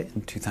that year,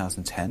 in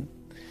 2010,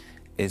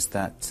 is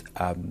that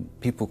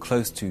people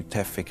close to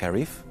Tevfik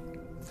Arif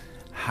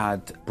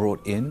had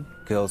brought in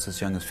girls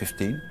as young as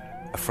 15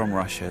 from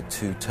Russia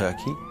to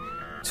Turkey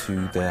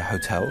to their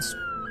hotels.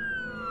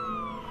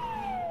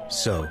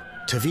 So,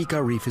 Tevfik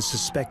Arif is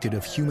suspected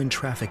of human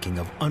trafficking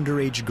of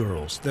underage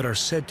girls that are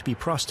said to be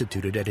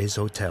prostituted at his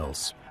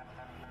hotels.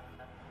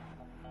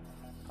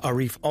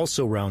 Arif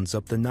also rounds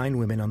up the 9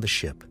 women on the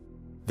ship.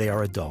 They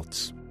are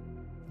adults.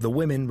 The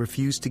women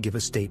refuse to give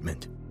a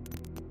statement.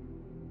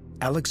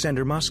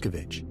 Alexander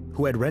Moskovich,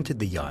 who had rented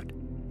the yacht,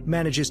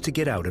 manages to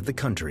get out of the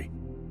country.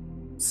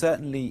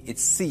 Certainly, it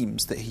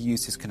seems that he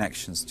used his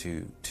connections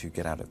to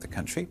get out of the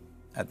country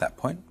at that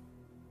point.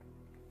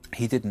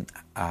 He didn't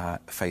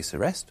face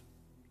arrest,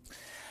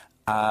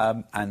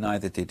 and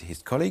neither did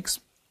his colleagues.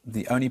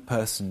 The only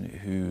person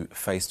who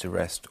faced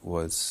arrest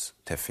was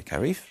Tevfik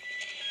Arif.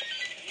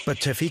 But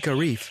Tevfik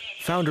Arif,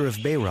 founder of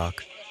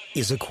Bayrock,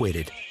 is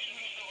acquitted.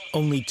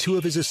 Only 2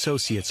 of his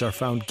associates are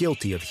found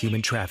guilty of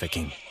human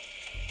trafficking.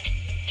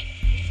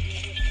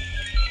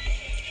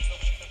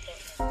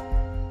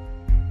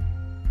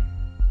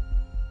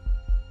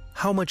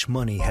 How much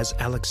money has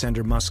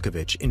Alexander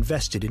Moskovich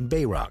invested in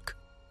Bayrock?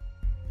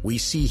 We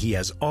see he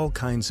has all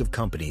kinds of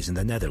companies in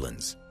the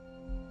Netherlands.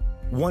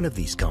 One of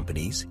these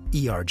companies,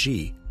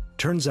 ERG,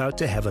 turns out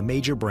to have a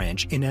major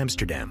branch in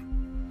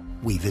Amsterdam.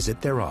 We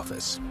visit their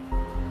office.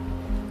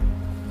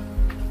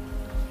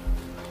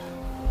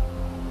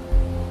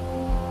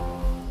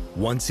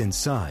 Once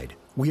inside,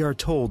 we are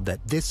told that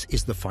this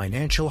is the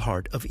financial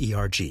heart of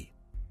ERG,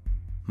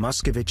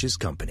 Moskovich's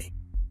company.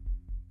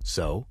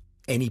 So,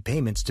 any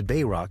payments to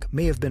Bayrock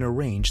may have been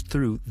arranged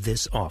through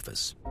this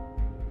office.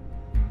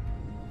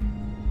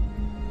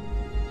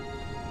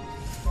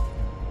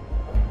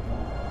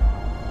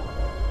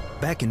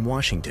 Back in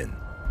Washington,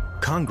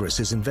 Congress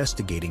is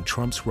investigating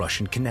Trump's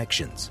Russian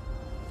connections.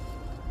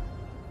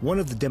 One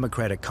of the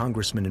Democratic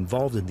congressmen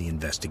involved in the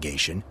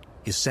investigation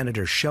is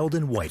Senator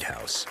Sheldon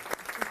Whitehouse.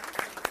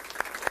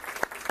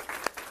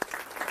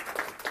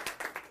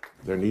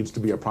 There needs to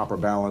be a proper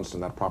balance,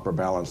 and that proper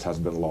balance has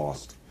been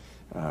lost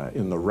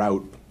in the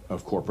rout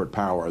of corporate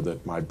power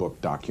that my book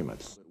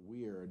documents.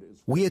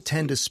 We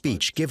attend a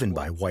speech given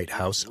by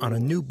Whitehouse on a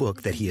new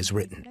book that he has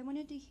written.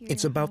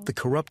 It's about the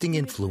corrupting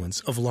influence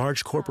of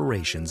large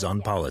corporations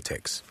on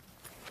politics.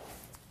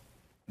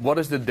 What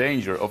is the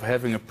danger of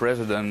having a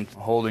president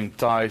holding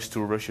ties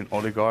to Russian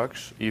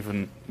oligarchs,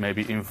 even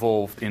maybe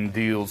involved in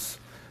deals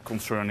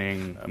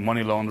concerning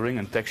money laundering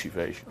and tax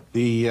evasion?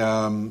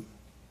 The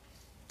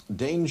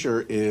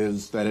danger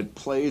is that it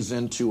plays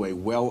into a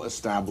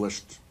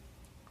well-established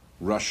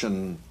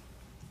Russian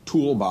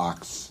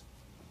toolbox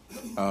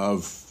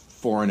of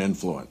foreign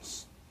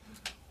influence.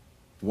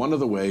 One of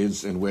the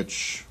ways in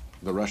which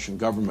the Russian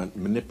government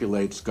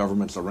manipulates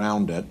governments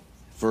around it,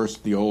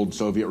 first the old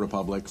Soviet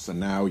republics and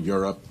now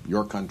Europe,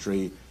 your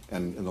country,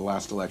 and in the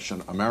last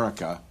election,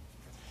 America,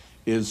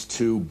 is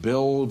to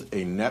build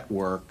a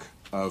network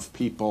of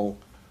people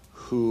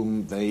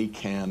whom they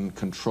can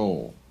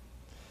control.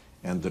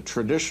 And the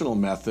traditional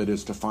method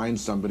is to find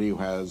somebody who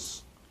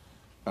has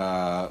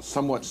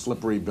somewhat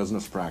slippery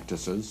business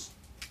practices,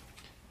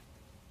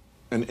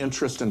 an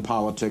interest in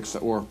politics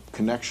or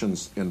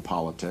connections in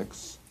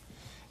politics,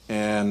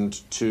 and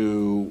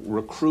to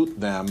recruit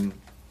them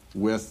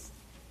with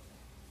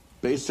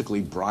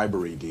basically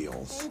bribery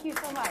deals. Thank you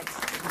so much.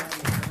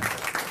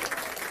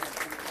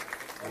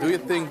 Do you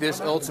think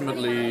this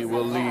ultimately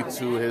will lead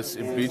to his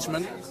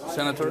impeachment,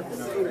 Senator?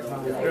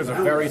 There's a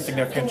very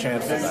significant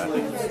chance of that.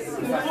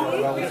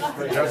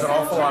 There's an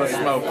awful lot of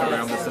smoke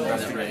around this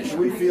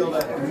investigation.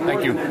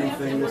 Thank you.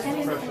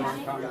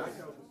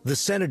 The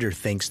senator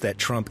thinks that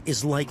Trump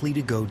is likely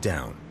to go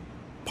down,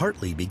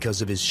 partly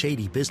because of his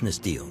shady business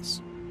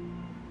deals.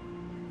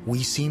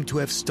 We seem to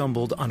have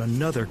stumbled on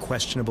another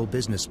questionable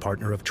business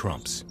partner of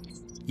Trump's,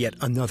 yet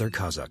another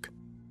Kazakh.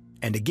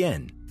 And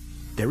again,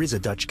 there is a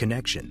Dutch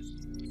connection.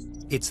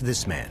 It's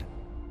this man,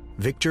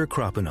 Viktor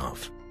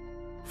Krapunov,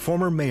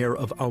 former mayor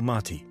of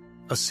Almaty,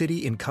 a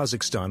city in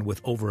Kazakhstan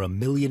with over 1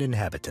 million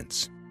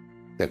inhabitants.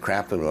 The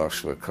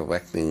Krapunovs were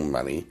collecting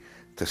money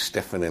to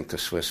stiffen into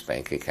Swiss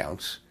bank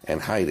accounts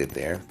and hide it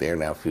there. They're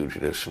now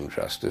fugitives from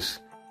justice.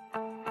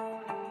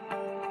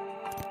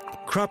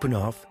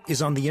 Krapunov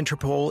is on the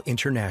Interpol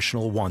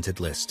International Wanted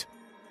List.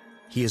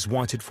 He is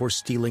wanted for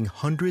stealing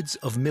hundreds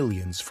of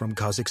millions from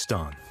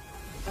Kazakhstan.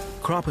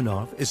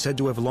 Krapunov is said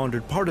to have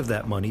laundered part of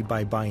that money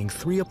by buying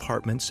 3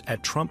 apartments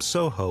at Trump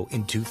Soho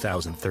in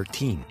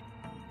 2013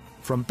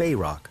 from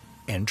Bayrock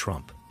and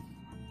Trump.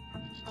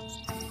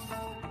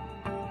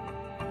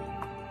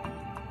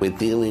 We're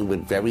dealing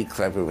with very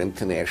clever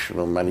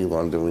international money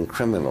laundering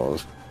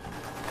criminals.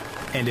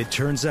 And it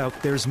turns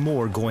out there's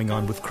more going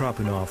on with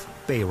Krapunov,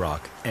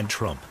 Bayrock, and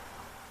Trump.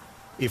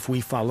 If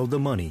we follow the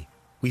money,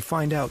 we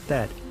find out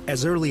that,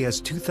 as early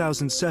as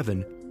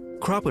 2007,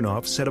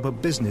 Krapunov set up a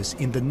business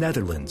in the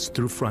Netherlands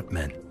through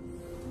frontmen.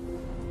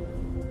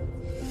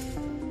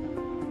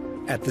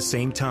 At the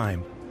same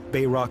time,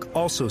 Bayrock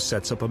also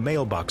sets up a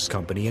mailbox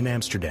company in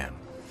Amsterdam,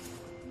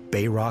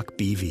 Bayrock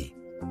BV.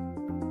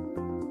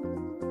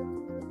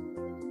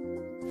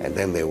 And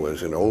then there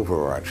was an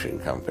overarching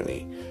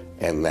company,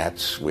 and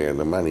that's where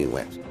the money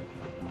went.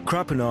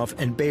 Krapunov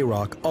and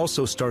Bayrock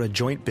also start a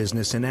joint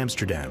business in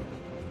Amsterdam,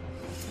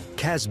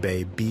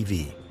 Casbay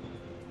BV,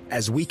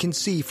 as we can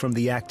see from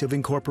the act of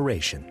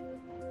incorporation.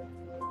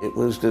 It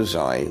was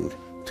designed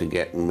to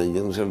get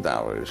millions of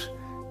dollars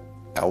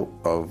out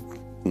of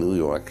New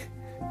York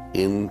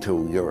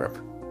into Europe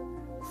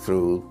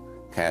through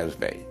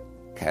Casbay.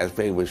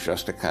 Casbay was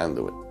just a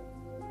conduit.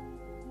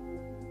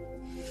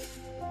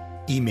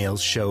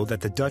 Emails show that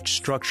the Dutch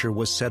structure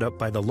was set up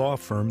by the law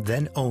firm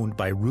then owned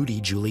by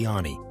Rudy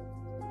Giuliani.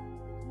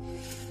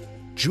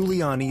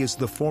 Giuliani is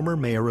the former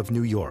mayor of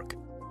New York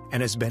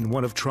and has been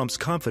one of Trump's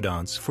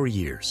confidants for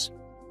years.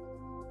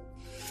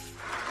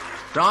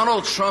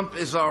 Donald Trump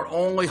is our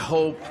only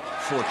hope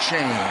for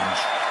change.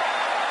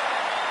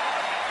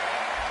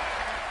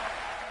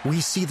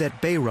 We see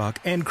that Bayrock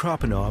and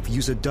Krapunov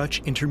use a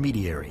Dutch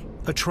intermediary,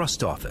 a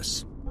trust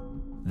office.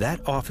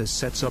 That office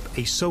sets up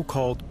a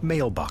so-called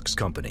mailbox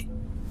company.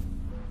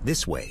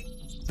 This way,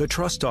 the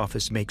trust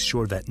office makes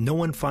sure that no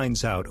one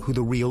finds out who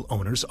the real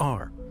owners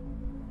are.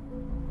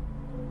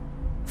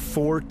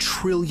 4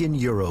 trillion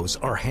euros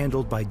are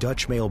handled by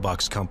Dutch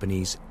mailbox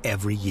companies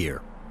every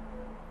year.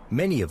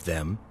 Many of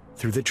them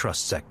through the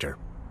trust sector.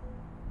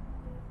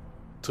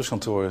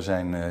 Trustkantoren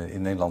zijn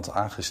in Nederland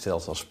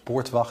aangesteld als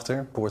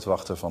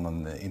poortwachter van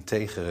een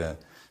integere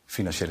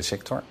financiële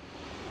sector.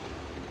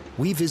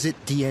 We visit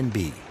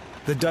DNB,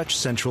 the Dutch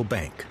central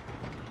bank.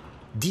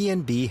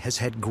 DNB has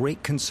had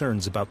great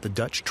concerns about the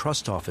Dutch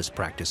trust office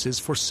practices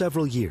for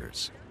several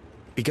years,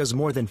 because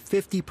more than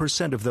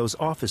 50% of those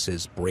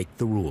offices break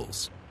the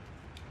rules.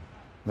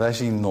 Wij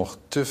zien nog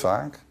te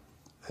vaak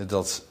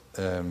dat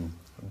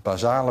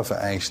basale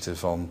vereisten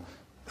van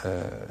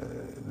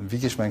wie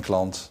is mijn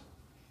klant,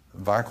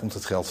 waar komt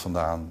het geld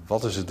vandaan,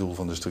 wat is het doel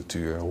van de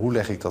structuur, hoe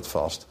leg ik dat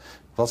vast,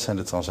 wat zijn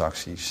de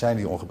transacties, zijn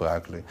die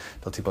ongebruikelijk,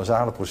 dat die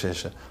basale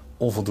processen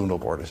onvoldoende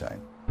op orde zijn.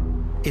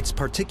 It's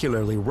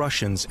particularly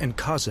Russians and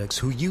Kazakhs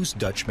who use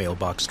Dutch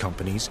mailbox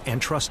companies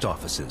and trust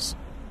offices.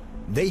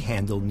 They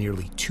handle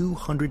nearly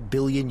 200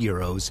 billion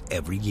euros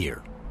every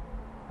year.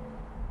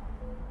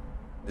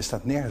 Er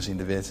staat nergens in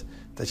de wet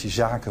dat je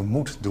zaken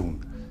moet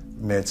doen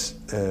met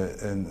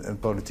een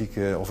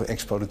politieke of een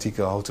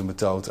ex-politieke houten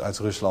methode uit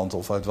Rusland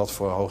of uit wat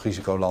voor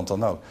hoogrisicoland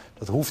dan ook.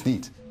 Dat hoeft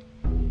niet.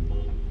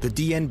 The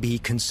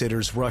DNB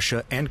considers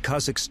Russia and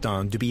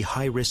Kazakhstan to be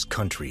high-risk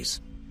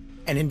countries.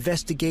 An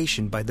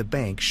investigation by the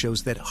bank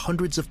shows that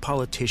hundreds of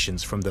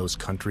politicians from those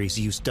countries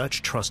use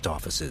Dutch trust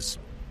offices,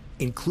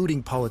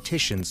 including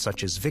politicians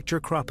such as Viktor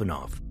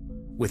Krapunov,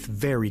 with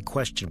very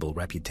questionable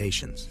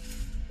reputations.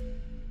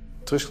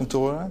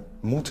 Trustkantoren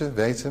moeten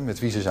weten met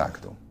wie ze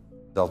zaken doen.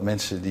 Dat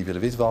mensen die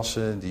willen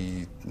witwassen,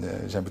 die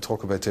zijn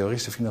betrokken bij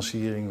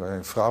terroristenfinanciering,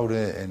 waar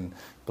fraude en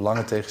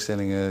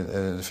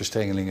belangentegenstellingen,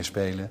 verstrengelingen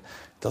spelen,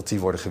 dat die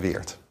worden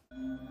geweerd.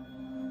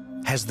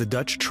 Has the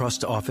Dutch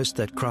trust office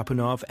that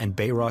Krapunov and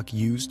Bayrak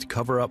used to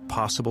cover up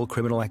possible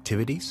criminal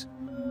activities?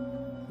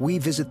 We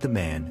visit the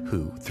man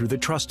who, through the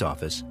trust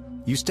office,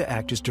 used to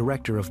act as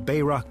director of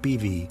Bayrak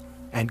BV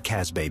and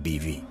Casbay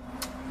BV.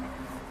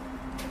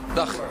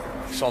 Dag,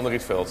 Sander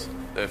Rietveld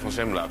van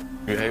Zembla.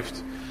 U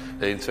heeft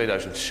in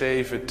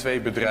 2007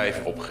 2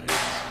 bedrijven opgericht.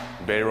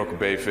 Bayrak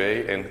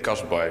BV en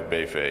Casbay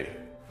BV.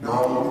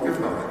 Nou, moet ik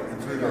even nadenken. In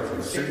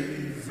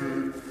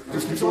 2007...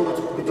 Het is niet zo dat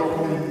ik me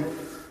dat nu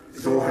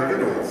zo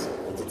herinner.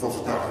 Want het was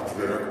het dagelijks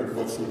werk om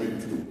dat soort dingen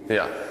te doen.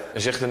 Ja,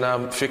 en zegt de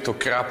naam Viktor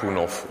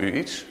Krapunov u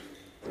iets?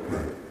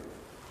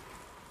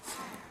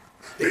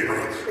 Nee,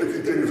 maar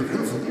ik denk dat ik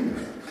heel veel dingen.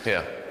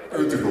 Ja.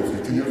 En het is nog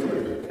niet 10 jaar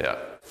geleden. Ja.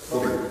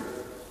 Wat ik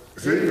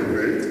zeker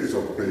weet is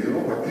dat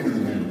Bayrak, maar iedere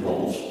nieuwe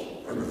kans,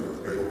 en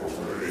Bayrak was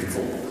er een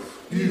van,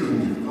 iedere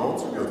nieuwe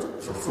kans werd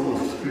zorgvuldig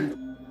gescreend.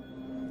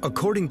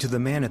 According to the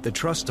man at the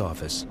trust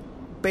office,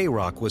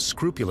 Bayrak was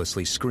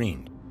scrupulously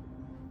screened.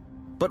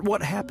 But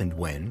what happened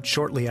when,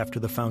 shortly after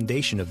the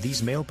foundation of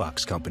these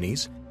mailbox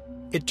companies,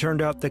 it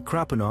turned out that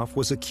Krapunov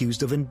was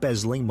accused of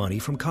embezzling money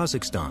from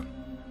Kazakhstan?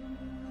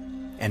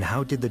 And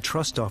how did the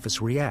trust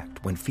office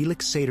react when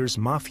Felix Sater's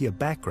mafia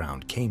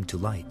background came to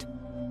light?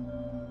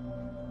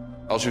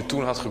 Als u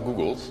toen had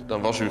gegoogeld,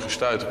 dan was u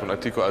gestuurd op een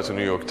artikel uit de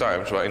New York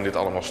Times waarin dit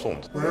allemaal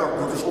stond. Nou ja,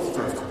 dat is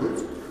ongetwijfeld gebeurd.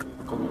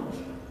 Dat kan niet.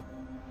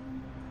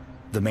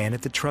 The man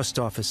at the trust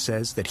office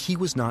says that he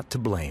was not to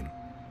blame.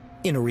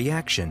 In a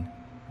reaction,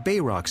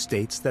 Bayrak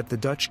states that the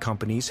Dutch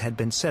companies had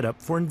been set up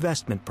for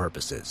investment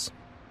purposes.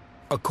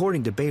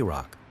 According to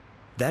Bayrak,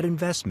 that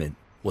investment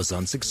was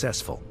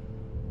unsuccessful.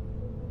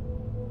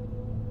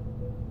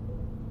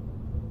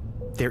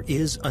 There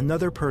is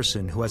another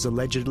person who has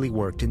allegedly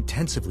worked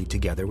intensively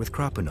together with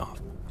Krapunov,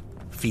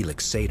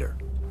 Felix Sater,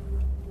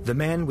 the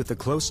man with the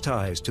close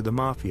ties to the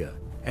mafia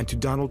and to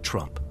Donald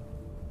Trump.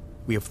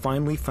 We have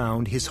finally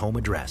found his home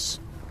address.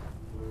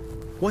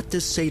 What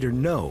does Sater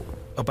know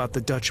about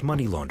the Dutch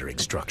money laundering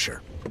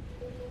structure?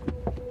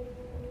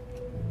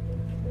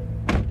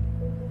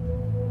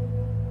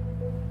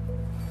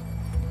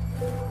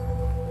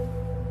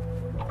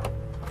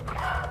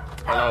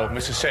 Hello,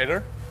 Mr.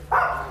 Sater.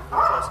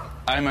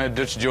 I'm a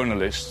Dutch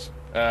journalist,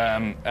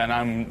 and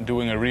I'm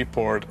doing a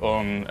report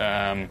on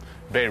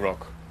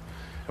Bayrak.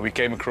 We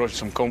came across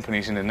some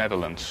companies in the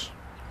Netherlands.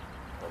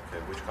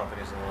 Okay, which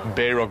companies in the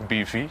Netherlands? Bayrak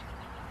BV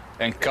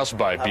and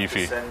Casbay BV. You have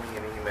to send me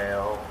an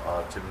email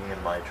to me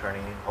and my attorney.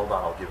 Hold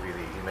on, I'll give you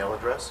the email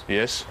address.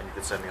 Yes. And you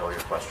can send me all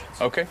your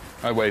questions. Okay,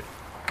 I wait.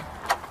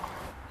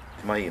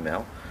 My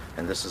email,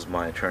 and this is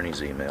my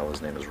attorney's email.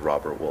 His name is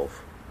Robert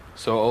Wolf.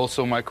 So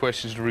also my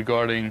questions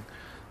regarding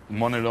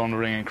money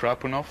laundering and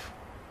Krapunov?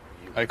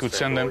 I could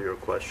send them. All your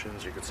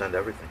questions. You could send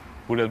everything.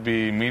 Would that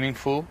be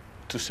meaningful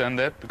to send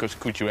that? Because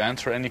could you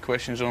answer any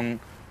questions on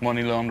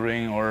money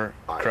laundering or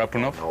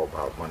Krapunov? I don't know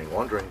about money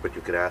laundering, but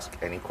you could ask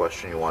any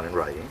question you want in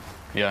writing.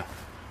 Yeah.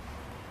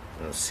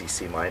 And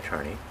CC my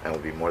attorney, and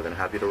we'll be more than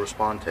happy to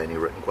respond to any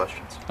written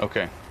questions.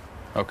 Okay.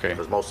 Okay.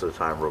 Because most of the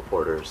time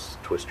reporters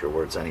twist your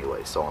words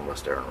anyway, so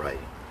unless they're in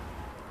writing.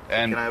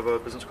 And can I have a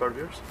business card of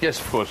yours? Yes,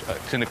 of course.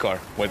 It's in the car.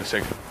 Wait a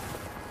second.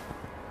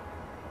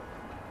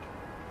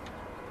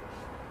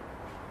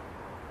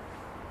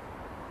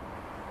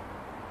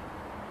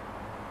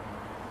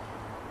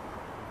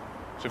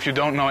 So if you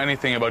don't know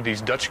anything about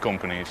these Dutch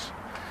companies,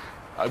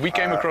 we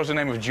came across the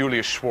name of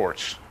Julius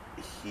Schwartz.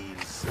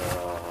 He's the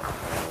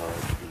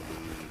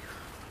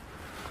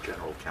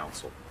general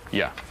counsel.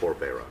 Yeah. For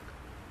Bayrak.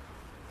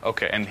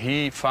 Okay, and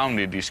he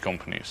founded these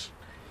companies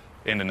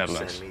in the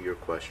Netherlands. Send me your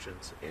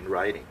questions in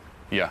writing.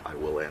 Yeah. I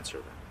will answer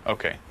them.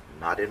 Okay.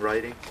 Not in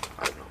writing,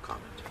 I have no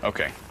comment.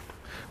 Okay.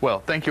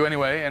 Well, thank you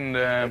anyway, and...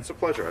 It's a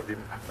pleasure. I've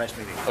been nice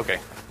meeting you. Okay,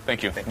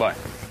 thank you. Bye.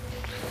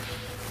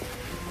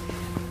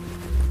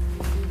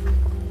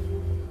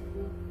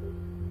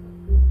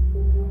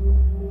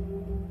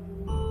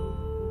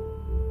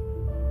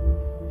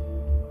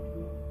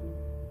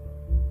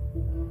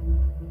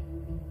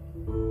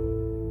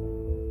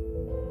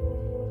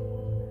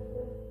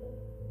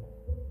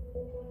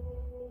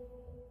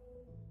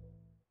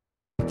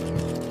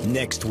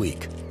 Next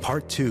week,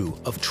 part 2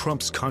 of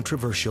Trump's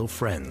controversial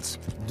friends.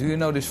 Do you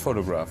know this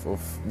photograph of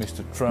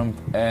Mr. Trump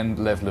and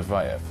Lev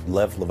Leviev?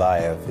 Lev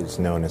Leviev is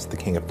known as the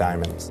King of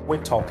Diamonds.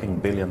 We're talking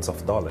billions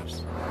of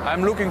dollars.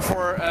 I'm looking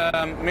for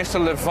Mr.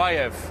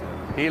 Leviev.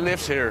 He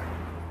lives here.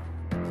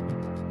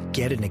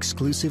 Get an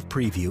exclusive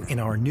preview in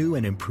our new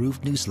and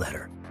improved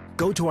newsletter.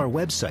 Go to our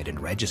website and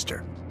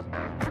register.